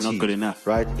not guaranteed. It's not good enough.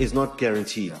 Right? It's not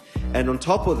guaranteed. And on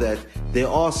top of that, there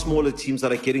are smaller teams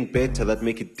that are getting better that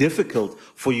make it difficult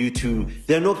for you to...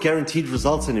 There are no guaranteed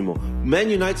results anymore. Man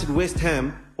United, West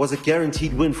Ham was a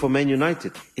guaranteed win for Man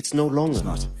United. It's no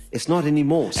longer. It's not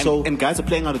anymore. And guys are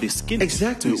playing out of their skin.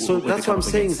 Exactly. So that's what I'm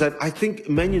saying, is that I think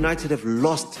Man United have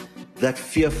lost that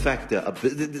fear factor.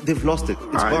 They've lost it.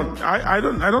 It's gone. I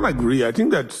don't agree. I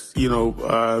think that,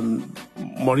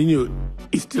 Mourinho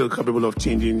is still capable of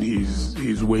changing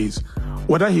his ways.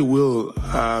 Whether he will,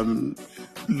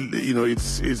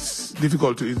 it's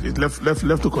difficult. It's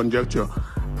left to conjecture.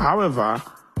 However,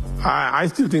 I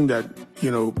still think that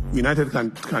United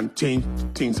can change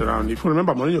things around. If you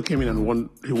remember, Mourinho came in and won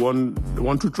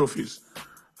 2 trophies,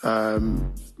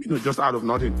 just out of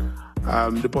nothing.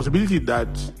 The possibility that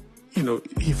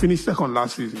he finished second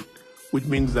last season, which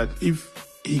means that if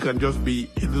he can just be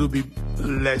a little bit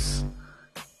less,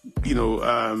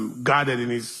 guarded in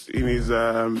his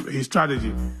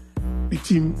strategy, the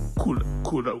team could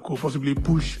possibly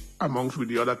push amongst with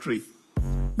the other 3.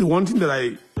 The one thing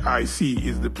that I see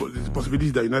is the possibility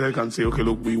that United can say, okay,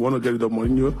 look, we want to get rid of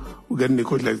Mourinho, we're getting a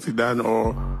coach like Zidane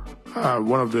or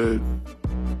one of the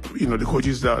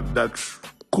coaches that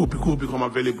could become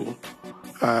available,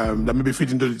 that maybe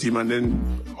fit into the team, and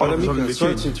then all of a sudden they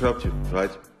sorry change. to interrupt you,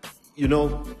 right?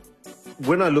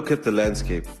 When I look at the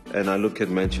landscape and I look at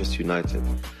Manchester United,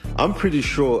 I'm pretty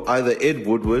sure either Ed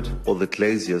Woodward or the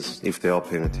Glaziers, if they are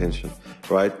paying attention,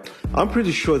 right? I'm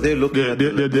pretty sure they're looking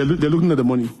they're looking at the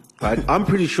money. Right? I'm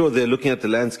pretty sure they're looking at the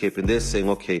landscape and they're saying,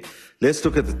 okay, let's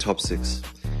look at the top 6.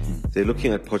 They're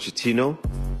looking at Pochettino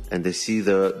and they see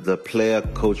the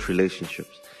player-coach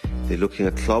relationships. They're looking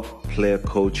at Klopp,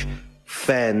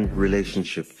 player-coach-fan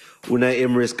relationship. Unai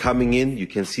Emery is coming in. You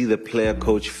can see the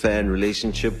player-coach-fan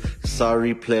relationship.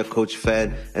 Sarri,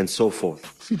 player-coach-fan, and so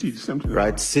forth. City, something.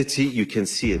 Right? City, you can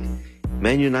see it.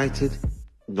 Man United,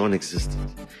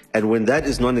 non-existent. And when that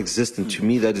is non-existent, to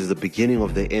me, that is the beginning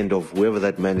of the end of whoever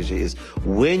that manager is.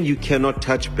 When you cannot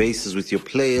touch bases with your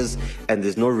players and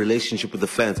there's no relationship with the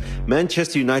fans.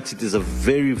 Manchester United is a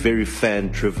very, very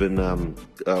fan-driven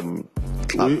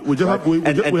club.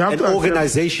 We have an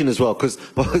organization as well, because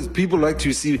people like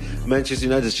to see Manchester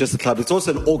United as just a club. It's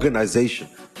also an organization,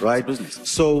 right?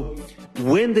 So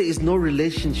when there is no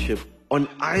relationship on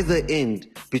either end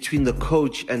between the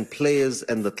coach and players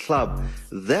and the club,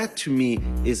 that to me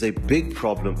is a big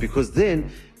problem, because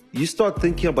then you start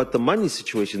thinking about the money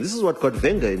situation. This is what got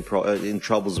Wenger in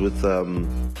troubles with the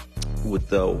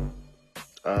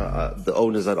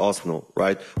owners at Arsenal,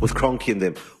 right? With Kroenke and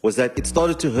them, was that it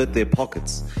started to hurt their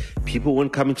pockets. People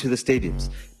weren't coming to the stadiums.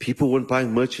 People weren't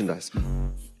buying merchandise.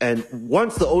 And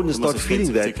once the owners start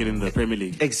feeling that, in the Premier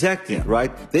League. Exactly,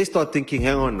 right? They start thinking,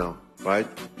 hang on now, right?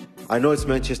 I know it's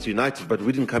Manchester United, but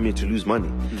we didn't come here to lose money.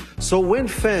 So when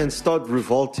fans start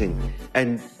revolting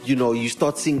and, you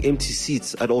start seeing empty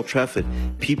seats at Old Trafford,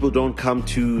 people don't come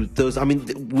to those. I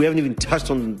mean, we haven't even touched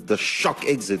on the shock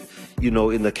exit,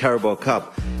 in the Carabao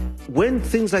Cup. When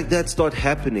things like that start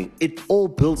happening, it all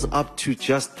builds up to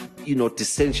just,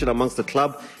 dissension amongst the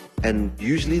club. And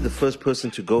usually the first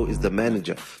person to go is the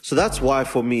manager. So that's why,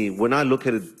 for me, when I look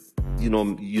at it,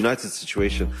 United's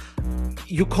situation,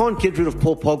 you can't get rid of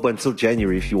Paul Pogba until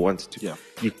January if you wanted to. Yeah.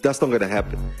 That's not going to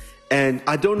happen. And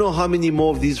I don't know how many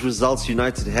more of these results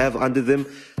United have under them.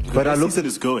 But I looked at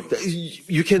it going.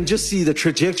 You can just see the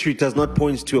trajectory does not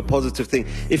point to a positive thing.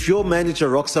 If your manager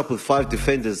rocks up with 5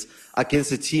 defenders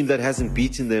against a team that hasn't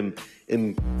beaten them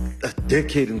in a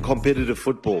decade in competitive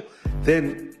football,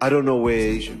 then I don't know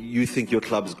where you think your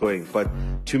club is going. But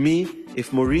to me,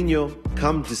 if Mourinho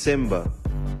come December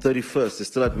 31st is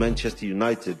still at Manchester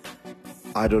United,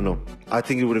 I don't know. I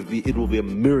think it will be a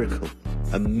miracle.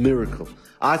 A miracle.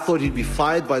 I thought he'd be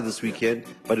fired by this weekend,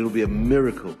 but it'll be a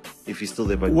miracle if he's still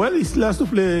there. Well, he still has to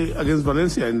play against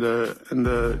Valencia in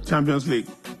the Champions League.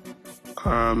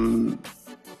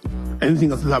 Anything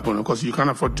can still happen. Of course, you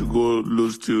can't afford to go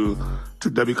lose to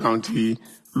Derby County,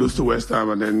 lose to West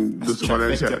Ham, and then lose to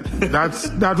Valencia.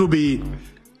 That would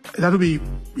be,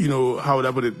 how would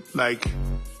I put it? Like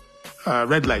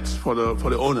red lights for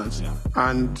the owners. Yeah.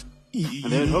 And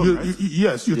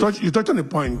yes, you touched on a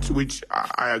point which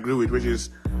I agree with, which is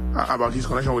about his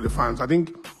connection with the fans. I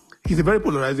think he's a very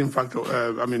polarizing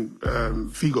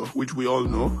figure, which we all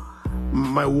know.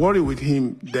 My worry with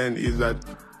him then is that,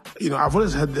 I've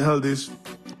always held this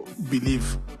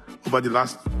belief over the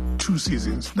last 2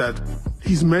 seasons that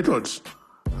his methods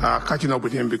are catching up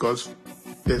with him, because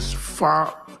there's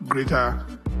far greater,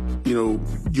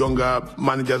 younger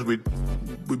managers with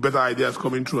better ideas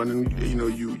coming through, and then,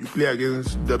 you play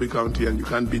against Derby County and you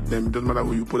can't beat them. It doesn't matter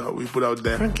who you put out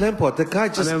there. Frank Lampard, the guy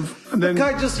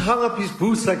just hung up his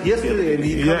boots like yesterday, and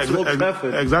he comes to Old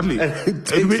Trafford. Exactly.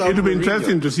 It'll be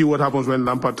interesting to see what happens when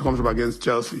Lampard comes up against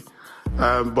Chelsea.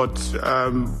 But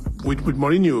with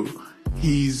Mourinho,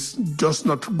 he's just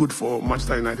not good for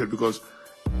Manchester United, because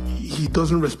he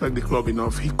doesn't respect the club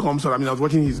enough. He comes out. I was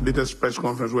watching his latest press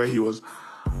conference where he was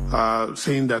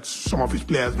saying that some of his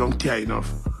players don't care enough.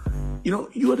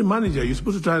 You are the manager. You're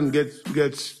supposed to try and get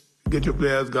your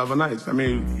players galvanized.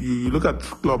 You look at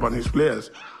Klopp and his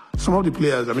players. Some of the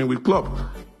players, with Klopp,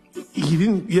 he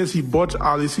didn't. Yes, he bought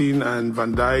Alisson and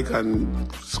Van Dijk and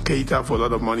Keita for a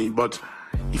lot of money. But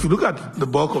if you look at the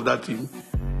bulk of that team,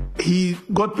 he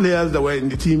got players that were in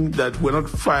the team that were not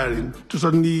firing to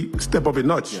suddenly step up a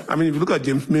notch. Yeah. If you look at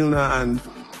James Milner and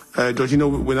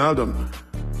Jorginho Wijnaldum,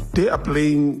 they are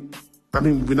playing.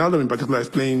 Wijnaldum in particular is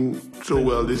playing so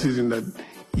well this season that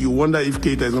you wonder if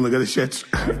Keita is going to get a shirt.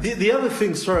 The other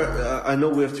thing, sorry, I know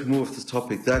we have to move off this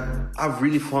topic, that I've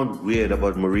really found weird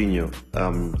about Mourinho.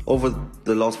 Over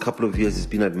the last couple of years, he's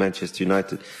been at Manchester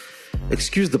United.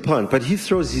 Excuse the pun, but he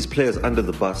throws his players under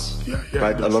the bus,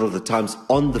 right? A lot of the times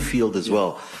on the field as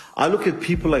well. I look at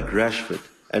people like Rashford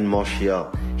and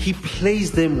Martial. He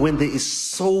plays them when there is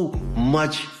so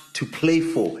much to play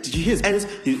for. Did you hear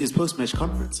his post-match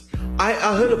conference? I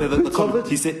heard of it.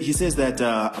 He says that,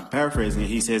 I'm paraphrasing it,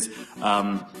 he says,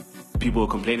 people were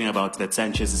complaining about that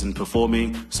Sanchez isn't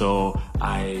performing, so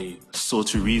I saw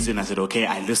to reason. I said, okay,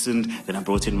 I listened, then I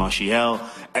brought in Martial,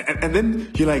 and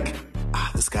then you're like,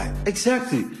 this guy.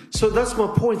 Exactly. So that's my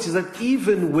point, is that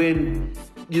even when,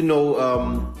 you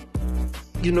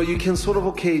can sort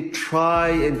of, try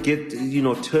and get,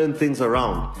 turn things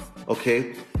around,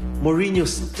 Mourinho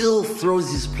still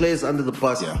throws his players under the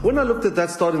bus. Yeah. When I looked at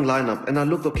that starting lineup and I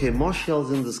looked,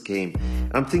 Martial's in this game,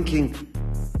 I'm thinking,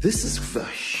 this is a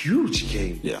huge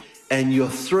game. Yeah. And you're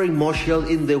throwing Martial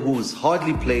in there, who's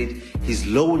hardly played, he's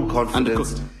low in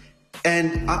confidence. Undercooked.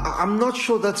 And I'm not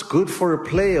sure that's good for a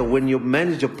player when your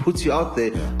manager puts you out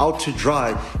there, out to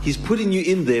dry. He's putting you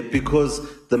in there because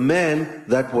the man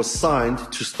that was signed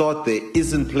to start there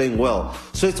isn't playing well.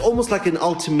 So it's almost like an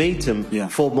ultimatum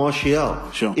for Martial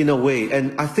in a way.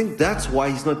 And I think that's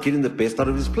why he's not getting the best out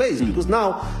of his plays. Because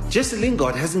now Jesse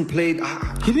Lingard hasn't played.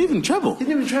 He didn't even travel.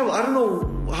 I don't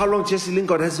know how long Jesse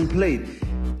Lingard hasn't played.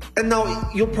 And now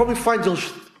you'll probably find you'll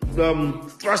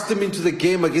thrust him into the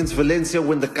game against Valencia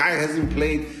when the guy hasn't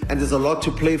played and there's a lot to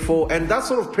play for. And that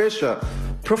sort of pressure,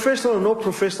 professional or no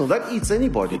professional, that eats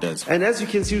anybody. It does. And as you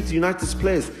can see with the United's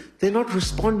players, they're not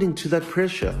responding to that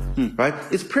pressure, right?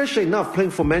 It's pressure enough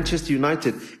playing for Manchester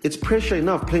United. It's pressure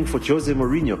enough playing for Jose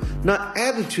Mourinho. Now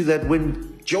added to that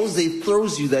when Jose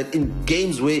throws you that in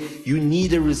games where you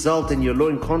need a result and you're low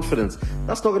in confidence,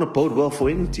 that's not going to bode well for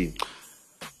any team.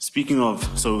 Speaking of,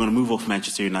 so we're going to move off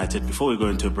Manchester United. Before we go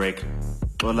into a break,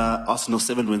 well, Arsenal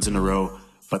 7 wins in a row.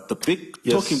 But the big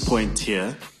talking point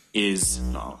here is,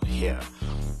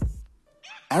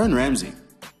 Aaron Ramsey.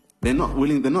 They've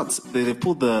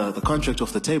pulled the contract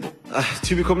off the table.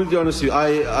 To be completely honest with you,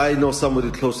 I know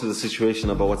somebody close to the situation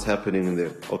about what's happening in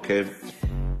there, okay?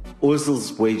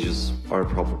 Ozil's wages are a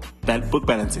problem. Book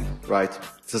balancing. Right.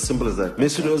 It's as simple as that.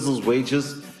 Mesut Ozil's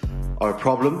wages are a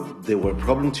problem. They were a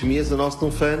problem to me as an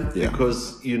Arsenal fan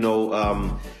because,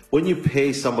 when you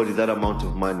pay somebody that amount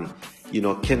of money,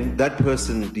 can that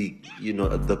person be,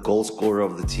 the goal scorer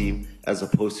of the team as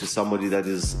opposed to somebody that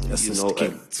is,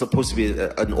 supposed to be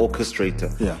an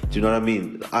orchestrator? Yeah. Do you know what I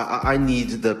mean? I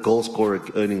need the goal scorer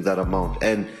earning that amount.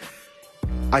 And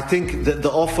I think that the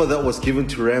offer that was given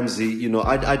to Ramsey,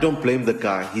 I don't blame the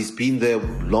guy. He's been there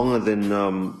longer than,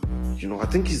 I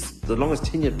think he's the longest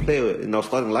tenured player in our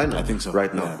starting lineup. I think so.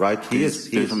 Right now, right? He is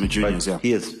from the juniors, right?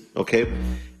 He is, okay?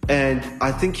 And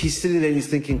I think he's sitting there and he's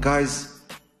thinking, guys,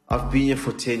 I've been here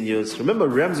for 10 years. Remember,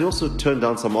 Ramsey also turned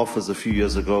down some offers a few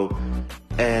years ago.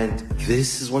 And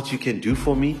this is what you can do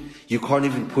for me? You can't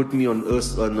even put me on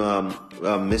Mesut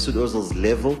Ozil's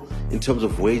level in terms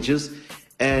of wages.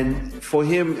 And for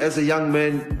him, as a young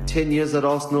man, 10 years at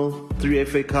Arsenal, 3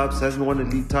 FA Cups, hasn't won a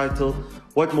league title.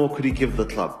 What more could he give the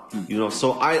club?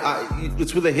 So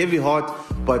it's with a heavy heart,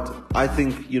 but I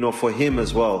think, for him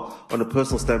as well, on a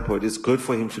personal standpoint, it's good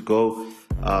for him to go.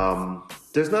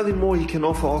 There's nothing more he can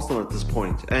offer Arsenal at this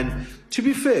point. And to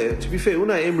be fair,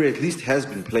 Unai Emery at least has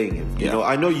been playing him.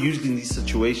 I know usually in these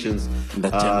situations,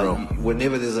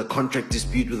 whenever there's a contract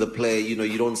dispute with a player,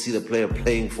 you don't see the player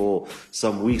playing for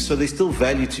some weeks. So there's still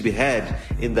value to be had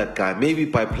in that guy. Maybe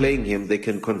by playing him, they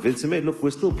can convince him, hey, look,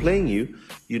 we're still playing you.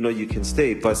 You can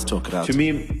stay. But let's talk it out. To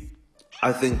me,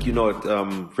 I think,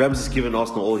 Ramsey's given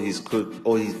Arsenal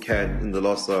all he can in the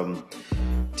last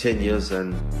 10 years.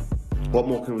 And what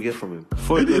more can we get from him?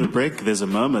 Before we go to break, there's a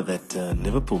murmur that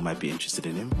Liverpool might be interested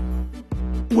in him.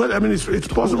 Well, I mean, it's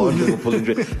possible.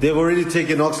 They've already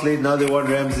taken Oxlade, now they want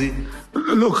Ramsey.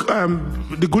 Look,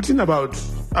 the good thing about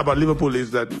Liverpool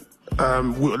is that,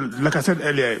 like I said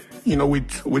earlier,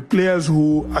 with players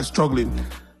who are struggling,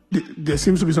 there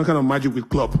seems to be some kind of magic with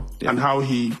Klopp and how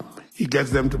he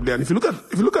gets them to play. And if you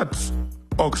look at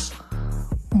Ox,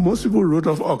 most people wrote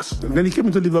off Ox, and then he came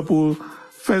into Liverpool.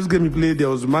 First game he played, there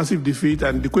was massive defeat,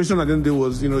 and the question at the end of the day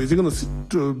was, is he going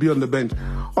to be on the bench?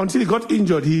 Until he got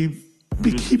injured, he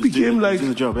became like...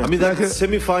 The job, I mean, that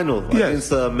semi-final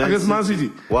against Man City.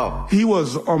 Wow. He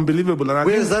was unbelievable. And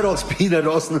where's that Ox been at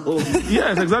Arsenal?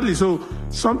 Yes, exactly. So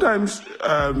sometimes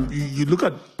you look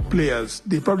at players,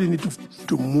 they probably need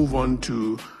to move on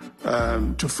to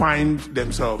find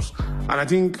themselves. And I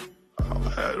think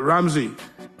Ramsey,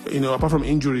 apart from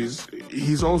injuries,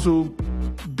 he's also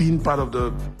been part of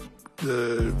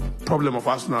the problem of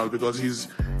Arsenal because he's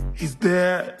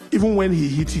there even when he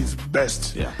hits his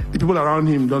best. Yeah. The people around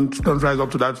him don't rise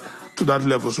up to that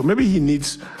level. So maybe he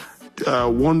needs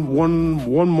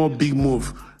one more big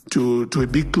move to a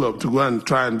big club to go and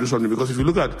try and do something. Because if you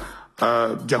look at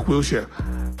Jack Wilshere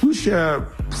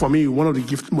for me one of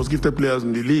the most gifted players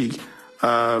in the league.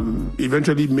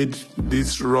 Eventually made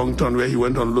this wrong turn where he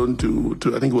went on loan to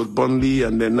I think it was Burnley,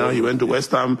 and then now he went to West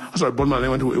Ham. Sorry, Bournemouth.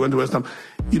 Then he went to West Ham.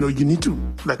 You need to,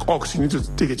 like Ox, you need to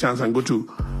take a chance and go to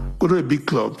a big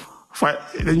club.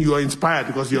 Then you are inspired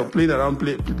because you're playing around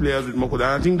players with Moko. And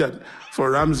I think that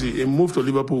for Ramsey, a move to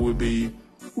Liverpool would be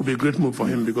a great move for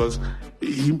him because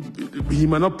he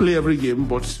might not play every game,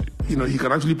 but he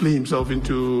can actually play himself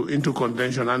into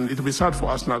contention, and it will be sad for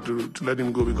Arsenal to let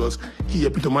him go because he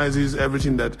epitomizes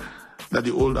everything that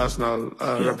the old Arsenal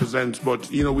represents. But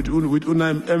with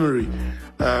Unai Emery,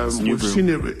 we've seen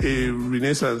a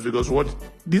renaissance because what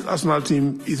this Arsenal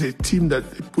team is a team that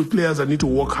with players that need to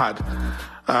work hard.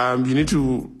 You need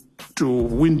to to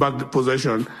win back the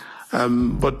possession.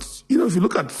 But you know, if you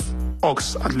look at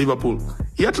Ox at Liverpool,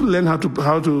 he had to learn how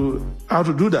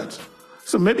to do that.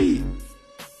 So maybe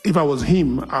if I was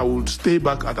him, I would stay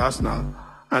back at Arsenal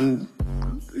and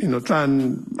you know try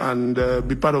and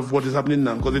be part of what is happening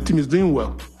now because the team is doing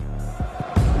well.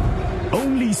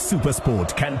 Only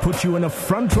SuperSport can put you in a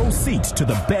front row seat to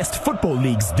the best football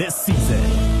leagues this season.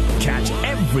 Catch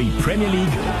every Premier League,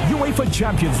 UEFA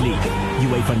Champions League,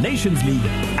 UEFA Nations League,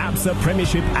 ABSA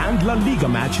Premiership and La Liga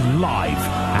match live.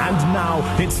 And now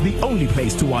it's the only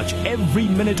place to watch every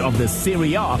minute of the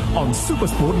Serie A on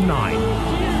SuperSport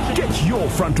 9. Get your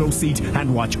front row seat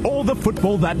and watch all the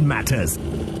football that matters.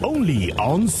 Only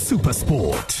on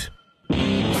SuperSport.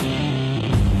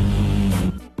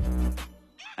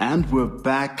 And we're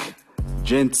back.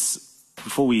 Gents,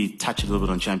 before we touch a little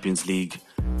bit on Champions League,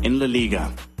 in La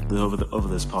Liga, over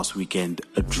this past weekend,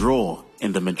 a draw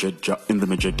in the Madrid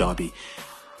derby.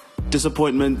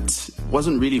 Disappointment,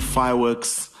 wasn't really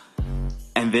fireworks,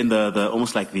 and then the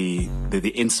almost like the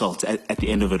insult at the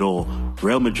end of it all.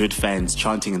 Real Madrid fans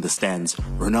chanting in the stands,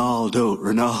 Ronaldo,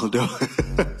 Ronaldo.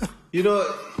 You know,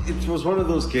 it was one of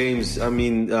those games. I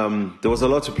mean, there was a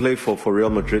lot to play for Real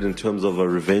Madrid in terms of a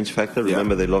revenge factor.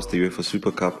 Remember, they lost the UEFA Super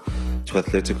Cup to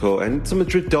Atletico, and it's a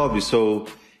Madrid derby, so,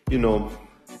 you know,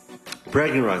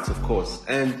 bragging rights, of course.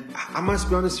 And I must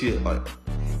be honest with you,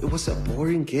 it was a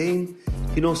boring game.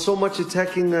 You know, so much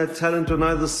attacking talent on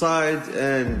either side,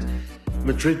 and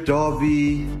Madrid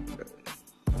derby.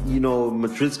 You know,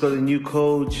 Madrid's got a new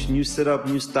coach, new setup,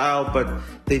 new style, but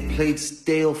they played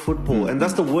stale football. And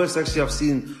that's the worst actually I've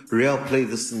seen Real play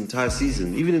this entire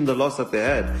season. Even in the loss that they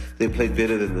had, they played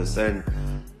better than this. And,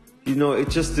 you know,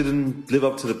 it just didn't live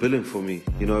up to the billing for me.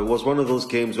 You know, it was one of those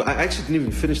games where I actually didn't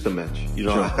even finish the match. You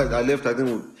know, sure. I left, I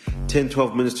think, 10,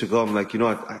 12 minutes to go. I'm like, you know,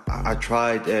 I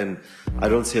tried and I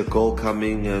don't see a goal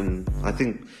coming. And I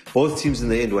think both teams in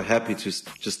the end were happy to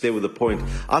just stay with the point.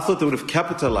 I thought they would have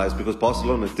capitalized because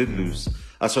Barcelona did lose.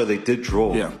 They did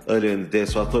draw earlier in the day.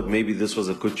 So I thought maybe this was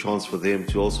a good chance for them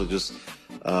to also just,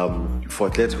 for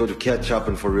Atletico to catch up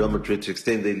and for Real Madrid to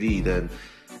extend their lead. And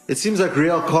it seems like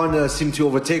Real can't seem to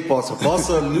overtake Barca.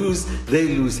 Barca lose, they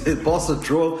lose. Barca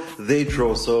draw, they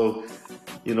draw. So,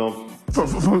 you know.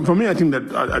 For me, I think that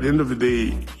at the end of the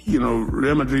day, you know,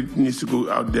 Real Madrid needs to go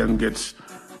out there and get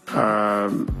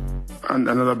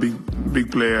another big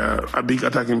player, a big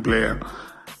attacking player.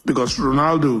 Because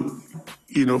Ronaldo,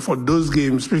 you know, for those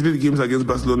games, especially the games against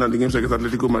Barcelona and the games against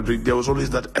Atletico Madrid, there was always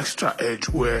that extra edge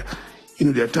where, you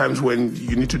know, there are times when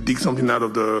you need to dig something out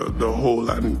of the hole,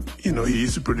 and, you know, he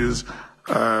used to produce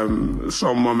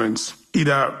some moments,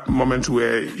 either moments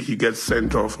where he gets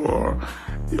sent off or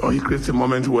he creates a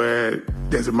moment where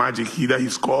there's a magic, either he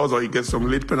scores or he gets some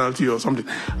late penalty or something.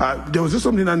 There was just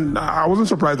something, and I wasn't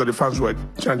surprised that the fans were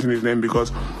chanting his name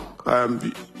because,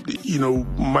 you know,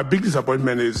 my big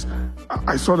disappointment is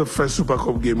I saw the first Super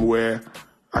Cup game where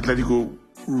Atletico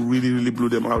really blew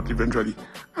them out eventually.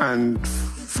 And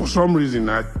for some reason,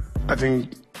 I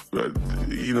think,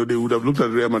 you know, they would have looked at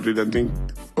Real Madrid and think,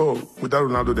 oh, without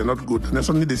Ronaldo, they're not good. And then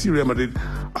suddenly they see Real Madrid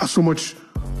are so much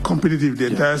competitive the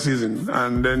entire season.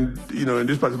 And then, you know, in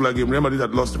this particular game, Real Madrid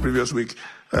had lost the previous week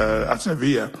at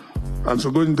Sevilla. And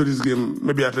so going into this game,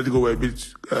 maybe Atletico were a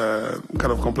bit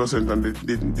kind of complacent and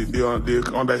they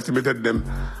underestimated them.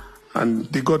 And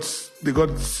they got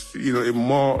you know, a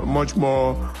much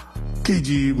more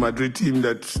cagey Madrid team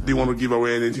that didn't want to give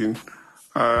away anything.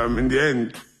 In the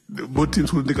end, both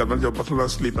teams couldn't take advantage of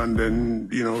Barcelona's sleep, and then,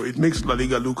 you know, it makes La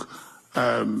Liga look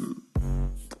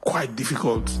quite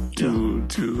difficult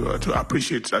to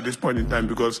appreciate at this point in time,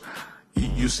 because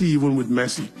you see, even with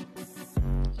Messi,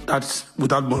 that's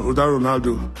without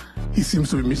Ronaldo, he seems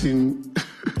to be missing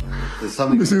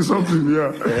something.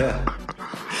 Yeah.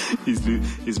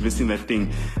 He's missing that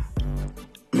thing.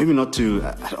 Maybe not to.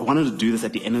 I wanted to do this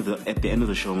at the end of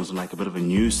the show. It was like a bit of a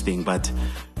news thing, but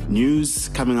news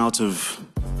coming out of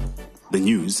the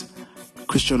news: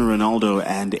 Cristiano Ronaldo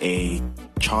and a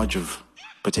charge of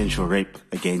potential rape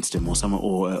against him,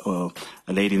 or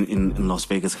a lady in Las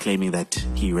Vegas claiming that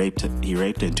he raped her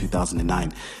in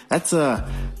 2009. That's a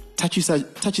touchy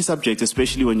subject,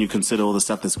 especially when you consider all the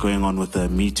stuff that's going on with the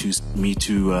Me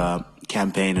Too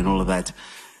campaign and all of that.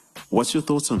 What's your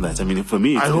thoughts on that? I mean, for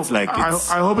me, I hope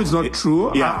it's not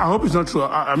true. Yeah. I hope it's not true.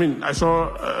 I mean, I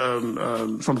saw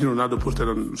something Ronaldo posted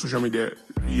on social media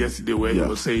yesterday where he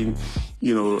was saying,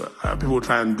 you know, people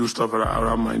try and do stuff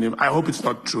around my name. I hope it's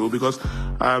not true, because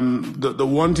the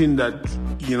one thing that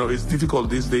it's difficult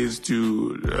these days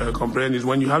to comprehend is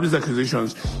when you have these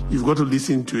accusations, you've got to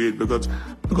listen to it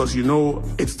because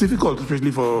it's difficult,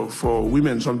 especially for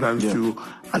women sometimes to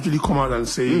actually come out and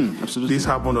say this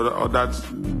happened or that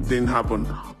didn't happen.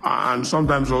 And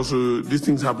sometimes also these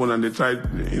things happen and they try,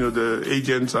 the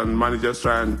agents and managers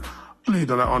try and play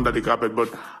it under the carpet. But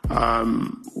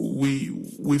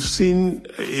we've seen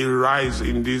a rise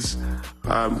in these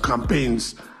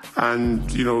campaigns. And,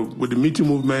 with the Me Too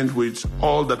movement, with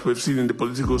all that we've seen in the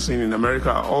political scene in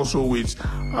America, also with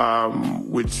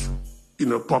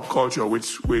pop culture,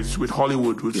 with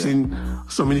Hollywood, we've seen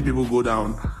so many people go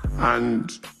down. And,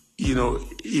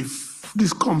 if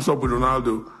this comes up with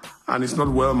Ronaldo and it's not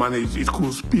well managed, it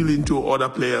could spill into other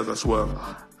players as well.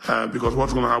 Because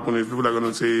what's going to happen is people are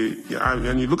going to say,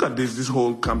 and you look at this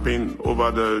whole campaign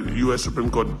over the U.S.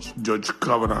 Supreme Court Judge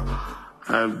Kavanaugh,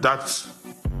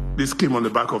 this came on the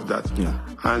back of that. Yeah.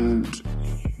 And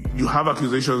you have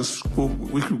accusations,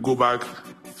 we could go back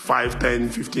 5, 10,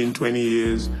 15, 20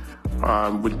 years,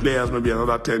 with players maybe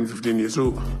another 10, 15 years.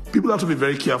 So people have to be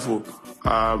very careful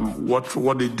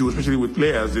what they do, especially with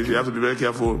players. They have to be very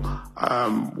careful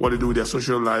what they do with their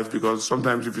social life, because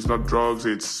sometimes if it's not drugs,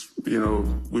 it's,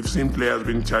 we've seen players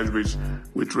being charged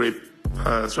with rape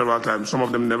several times. Some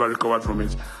of them never recovered from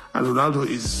it. And Ronaldo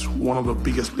is one of the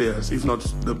biggest players, if not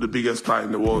the biggest star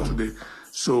in the world today.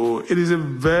 So it is a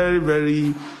very,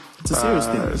 very... It's a serious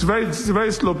thing. It's a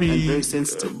very sloppy... And very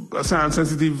sensitive.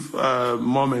 Sensitive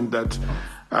moment that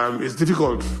it's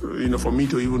difficult, for me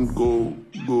to even go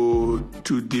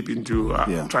too deep into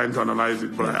trying to analyze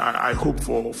it. But I hope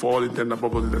for all intent and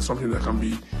purposes there's something that can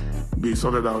be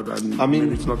sorted out. And maybe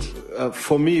it's not...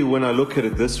 for me, when I look at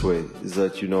it this way, is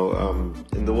that,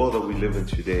 in the world that we live in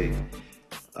today,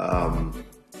 I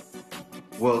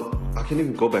can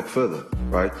even go back further,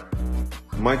 right?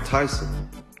 Mike Tyson,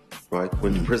 right,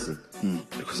 went to prison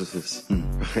because of this,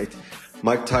 right?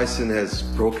 Mike Tyson has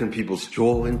broken people's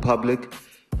jaw in public.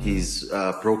 He's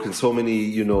broken so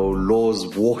many, laws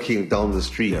walking down the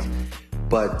street. Yeah.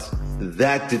 But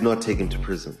that did not take him to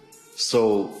prison.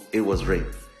 So it was rape.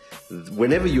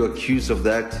 Whenever you're accused of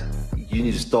that, you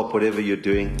need to stop whatever you're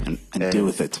doing and deal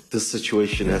with it. This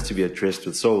situation has to be addressed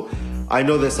with. So I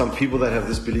know there's some people that have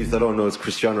this belief that, oh no, it's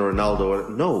Cristiano Ronaldo.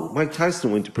 No, Mike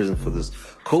Tyson went to prison for this.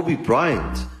 Kobe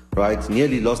Bryant, right,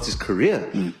 nearly lost his career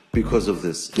because of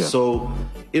this. Yeah. So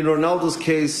in Ronaldo's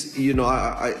case,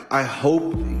 I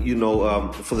hope,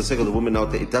 for the sake of the women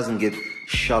out there, it doesn't get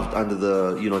shoved under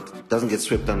the, it doesn't get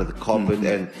swept under the carpet,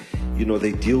 and,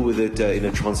 they deal with it in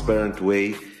a transparent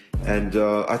way. And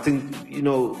I think,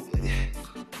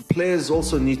 players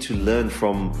also need to learn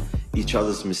from each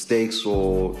other's mistakes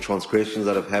or transgressions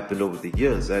that have happened over the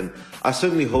years. And I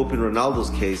certainly hope in Ronaldo's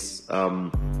case,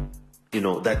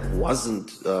 that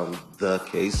wasn't the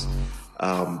case.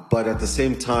 But at the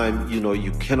same time,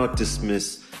 you cannot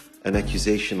dismiss an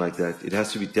accusation like that. It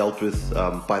has to be dealt with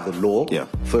by the law,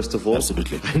 first of all.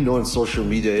 Absolutely. I know on social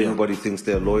media, everybody thinks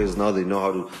they're lawyers now. They know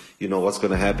how to, what's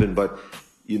going to happen. But,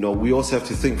 we also have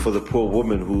to think for the poor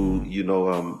woman who,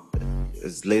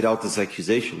 has laid out this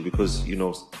accusation, because,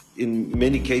 in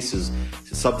many cases,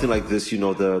 something like this,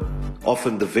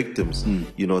 often the victims,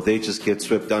 they just get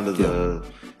swept under the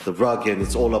rug, and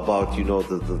it's all about,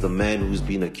 the man who's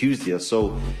been accused here.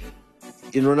 So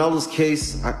in Ronaldo's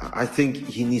case, I think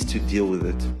he needs to deal with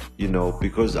it,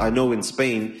 because I know in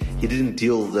Spain, he didn't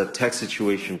deal the tax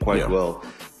situation quite well.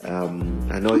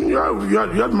 I know. You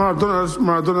had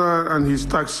Maradona and his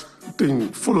tax thing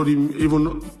followed him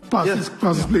even past his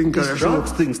playing career. His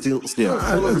drugs thing still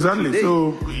exactly.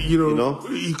 So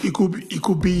it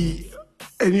could be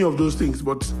any of those things,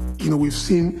 but we've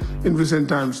seen in recent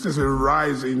times there's a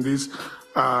rise in these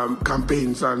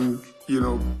campaigns, and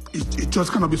it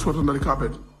just cannot be swept under the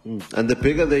carpet. And the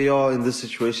bigger they are in this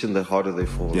situation, the harder they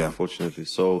fall, unfortunately.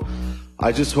 So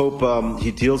I just hope he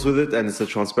deals with it, and it's a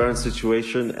transparent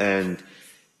situation. And,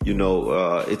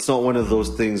 it's not one of those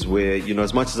things where,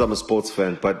 as much as I'm a sports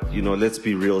fan, but, let's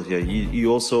be real here.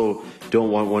 You also don't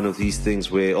want one of these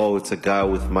things where, it's a guy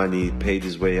with money paid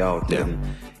his way out. Yeah.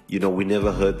 And, we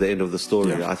never heard the end of the story.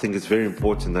 Yeah. I think it's very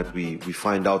important that we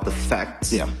find out the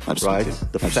facts, right?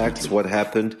 The facts, what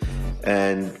happened,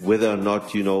 and whether or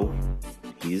not,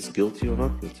 he is guilty or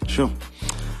not guilty. Sure.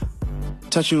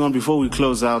 Touching on, before we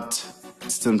close out,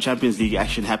 some Champions League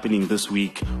action happening this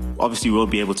week. Obviously, we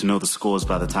won't be able to know the scores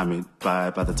by the time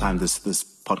this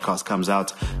podcast comes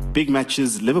out. Big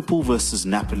matches: Liverpool versus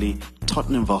Napoli,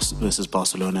 Tottenham versus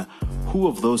Barcelona. Who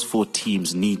of those 4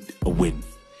 teams need a win?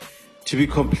 To be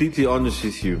completely honest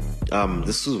with you,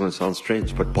 this is going to sound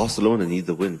strange, but Barcelona need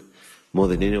the win. more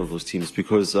than any of those teams,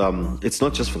 because it's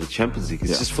not just for the Champions League,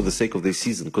 it's just for the sake of their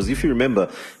season. Because if you remember,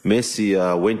 Messi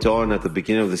went on at the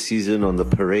beginning of the season on the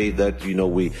parade that, you know,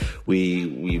 we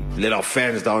let our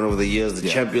fans down over the years. The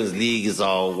Champions League is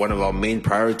one of our main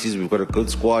priorities. We've got a good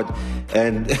squad,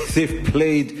 and they've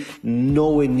played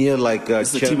nowhere near like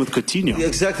it's the team with Coutinho.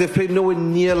 Exactly, they've played nowhere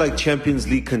near like Champions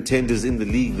League contenders in the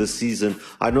league this season.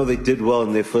 I know they did well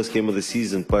in their first game of the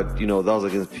season, but you know, that was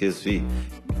against PSV.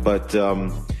 But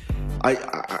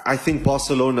I think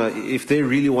Barcelona, if they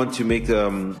really want to make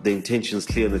the intentions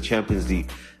clear in the Champions League,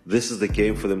 this is the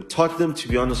game for them. Tottenham, to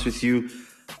be honest with you,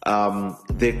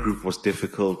 their group was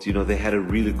difficult. You know, they had a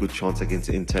really good chance against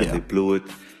Inter, and they blew it.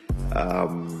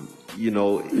 You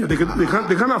know, they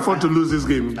can't afford to lose this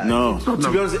game. No.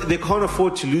 To be honest, they can't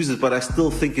afford to lose it, but I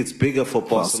still think it's bigger for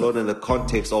Barcelona in the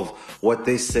context of what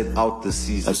they set out this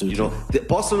season. Absolutely. You know,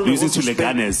 Barcelona losing to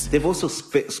Leganes. They've also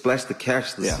splashed the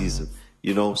cash this season.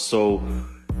 You know, so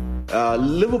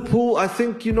Liverpool, I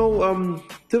think, you know,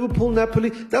 Liverpool, Napoli,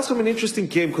 that's going to be an interesting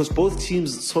game because both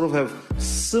teams sort of have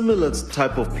similar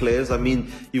type of players. I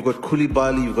mean, you've got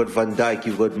Koulibaly, you've got Van Dijk,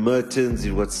 you've got Mertens,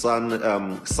 you've got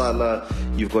Salah,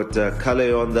 you've got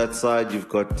Kale on that side, you've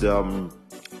got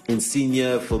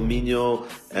Insigne, Firmino,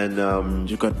 and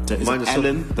you've got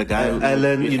Allen, the guy.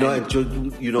 Allen, you know, and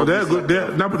you know. They're good.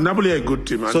 Napoli are a good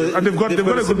team, and they've got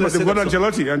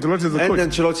Ancelotti. Ancelotti is the coach.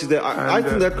 And Ancelotti there. I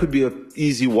think that could be an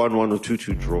easy 1-1 or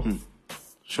 2-2 draw.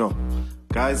 Sure,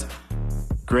 guys.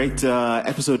 Great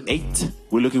episode 8.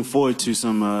 We're looking forward to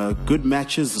some good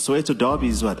matches. The Soweto Derby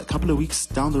is a couple of weeks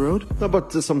down the road?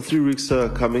 About some 3 weeks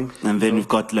coming. And then we've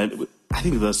got, I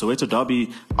think the Soweto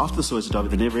Derby, after the Soweto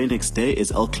Derby, the very next day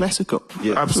is El Clasico.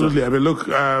 Yeah, absolutely. So, I mean, look,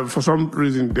 for some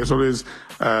reason, there's always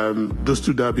those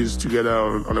two derbies together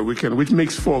on a weekend, which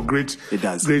makes for great, you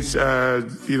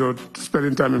know,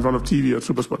 spending time in front of TV or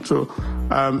SuperSport. So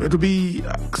it'll be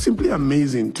simply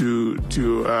amazing to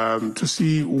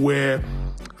see where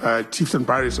Chiefs and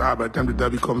Pirates are by the time the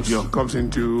derby comes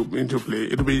into play.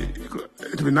 It'll be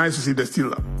nice to see they're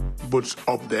still both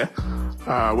up there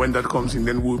when that comes in.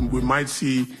 Then we might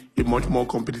see a much more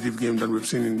competitive game than we've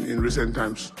seen in recent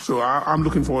times. So I'm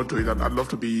looking forward to it. I'd love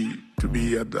to be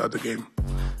at the game.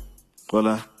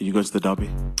 Well, you go to the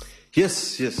derby?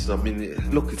 Yes. I mean,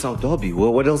 look, it's our derby.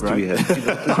 Well, what else do we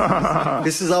have?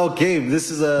 This is our game. This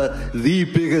is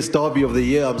the biggest derby of the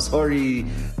year. I'm sorry,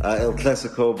 El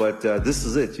Clasico, but this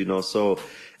is it, you know. So,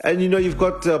 and you know, you've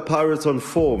got Pirates on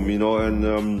form, you know,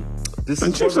 and this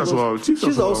and is Chiefs as well. Chiefs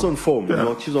are also on form. You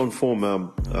know, Chiefs on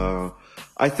form.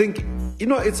 I think, you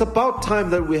know, it's about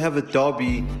time that we have a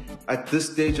derby at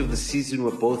this stage of the season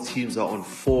where both teams are on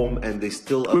form and they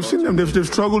still. We've seen them. They've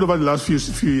struggled over the last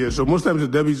few years. So most times the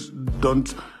derbies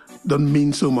don't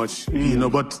mean so much, you know.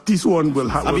 But this one will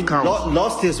count.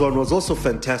 Last year's one was also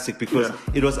fantastic because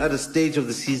it was at a stage of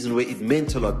the season where it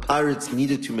meant a lot. Pirates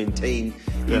needed to maintain,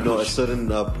 you know, a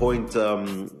certain point.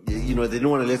 You know, they didn't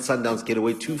want to let Sundowns get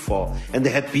away too far, and they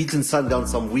had beaten Sundowns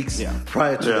some weeks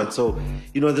prior to that. So,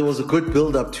 you know, there was a good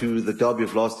build-up to the derby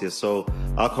of last year. So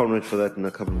I can't wait for that in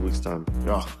a couple of weeks' time.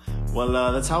 Yeah.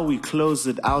 Well, that's how we close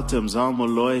it out. Zama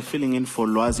Molloy filling in for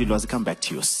Lwazi. Lwazi, come back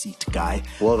to your seat, guy.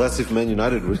 Well, that's if Man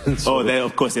United wins. So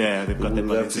of course, they've got that.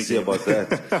 We'll have to see about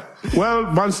that.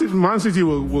 Well, Man City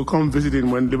will come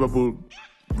visiting when Liverpool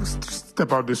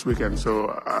step out this weekend. So,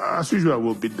 as usual,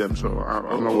 we'll beat them. So,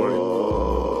 I'm not worried.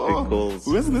 Big goals.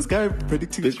 Wasn't this guy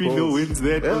predicting 3-0 wins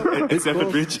there at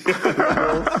Stamford Bridge?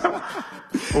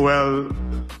 Well,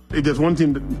 if there's one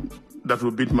team that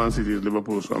will beat Man City is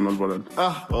Liverpool, so I'm not bothered.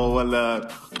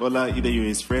 Either you're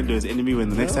his friend or his enemy when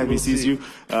the next time he sees you.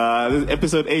 This is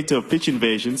episode 8 of Pitch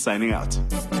Invasion, signing out.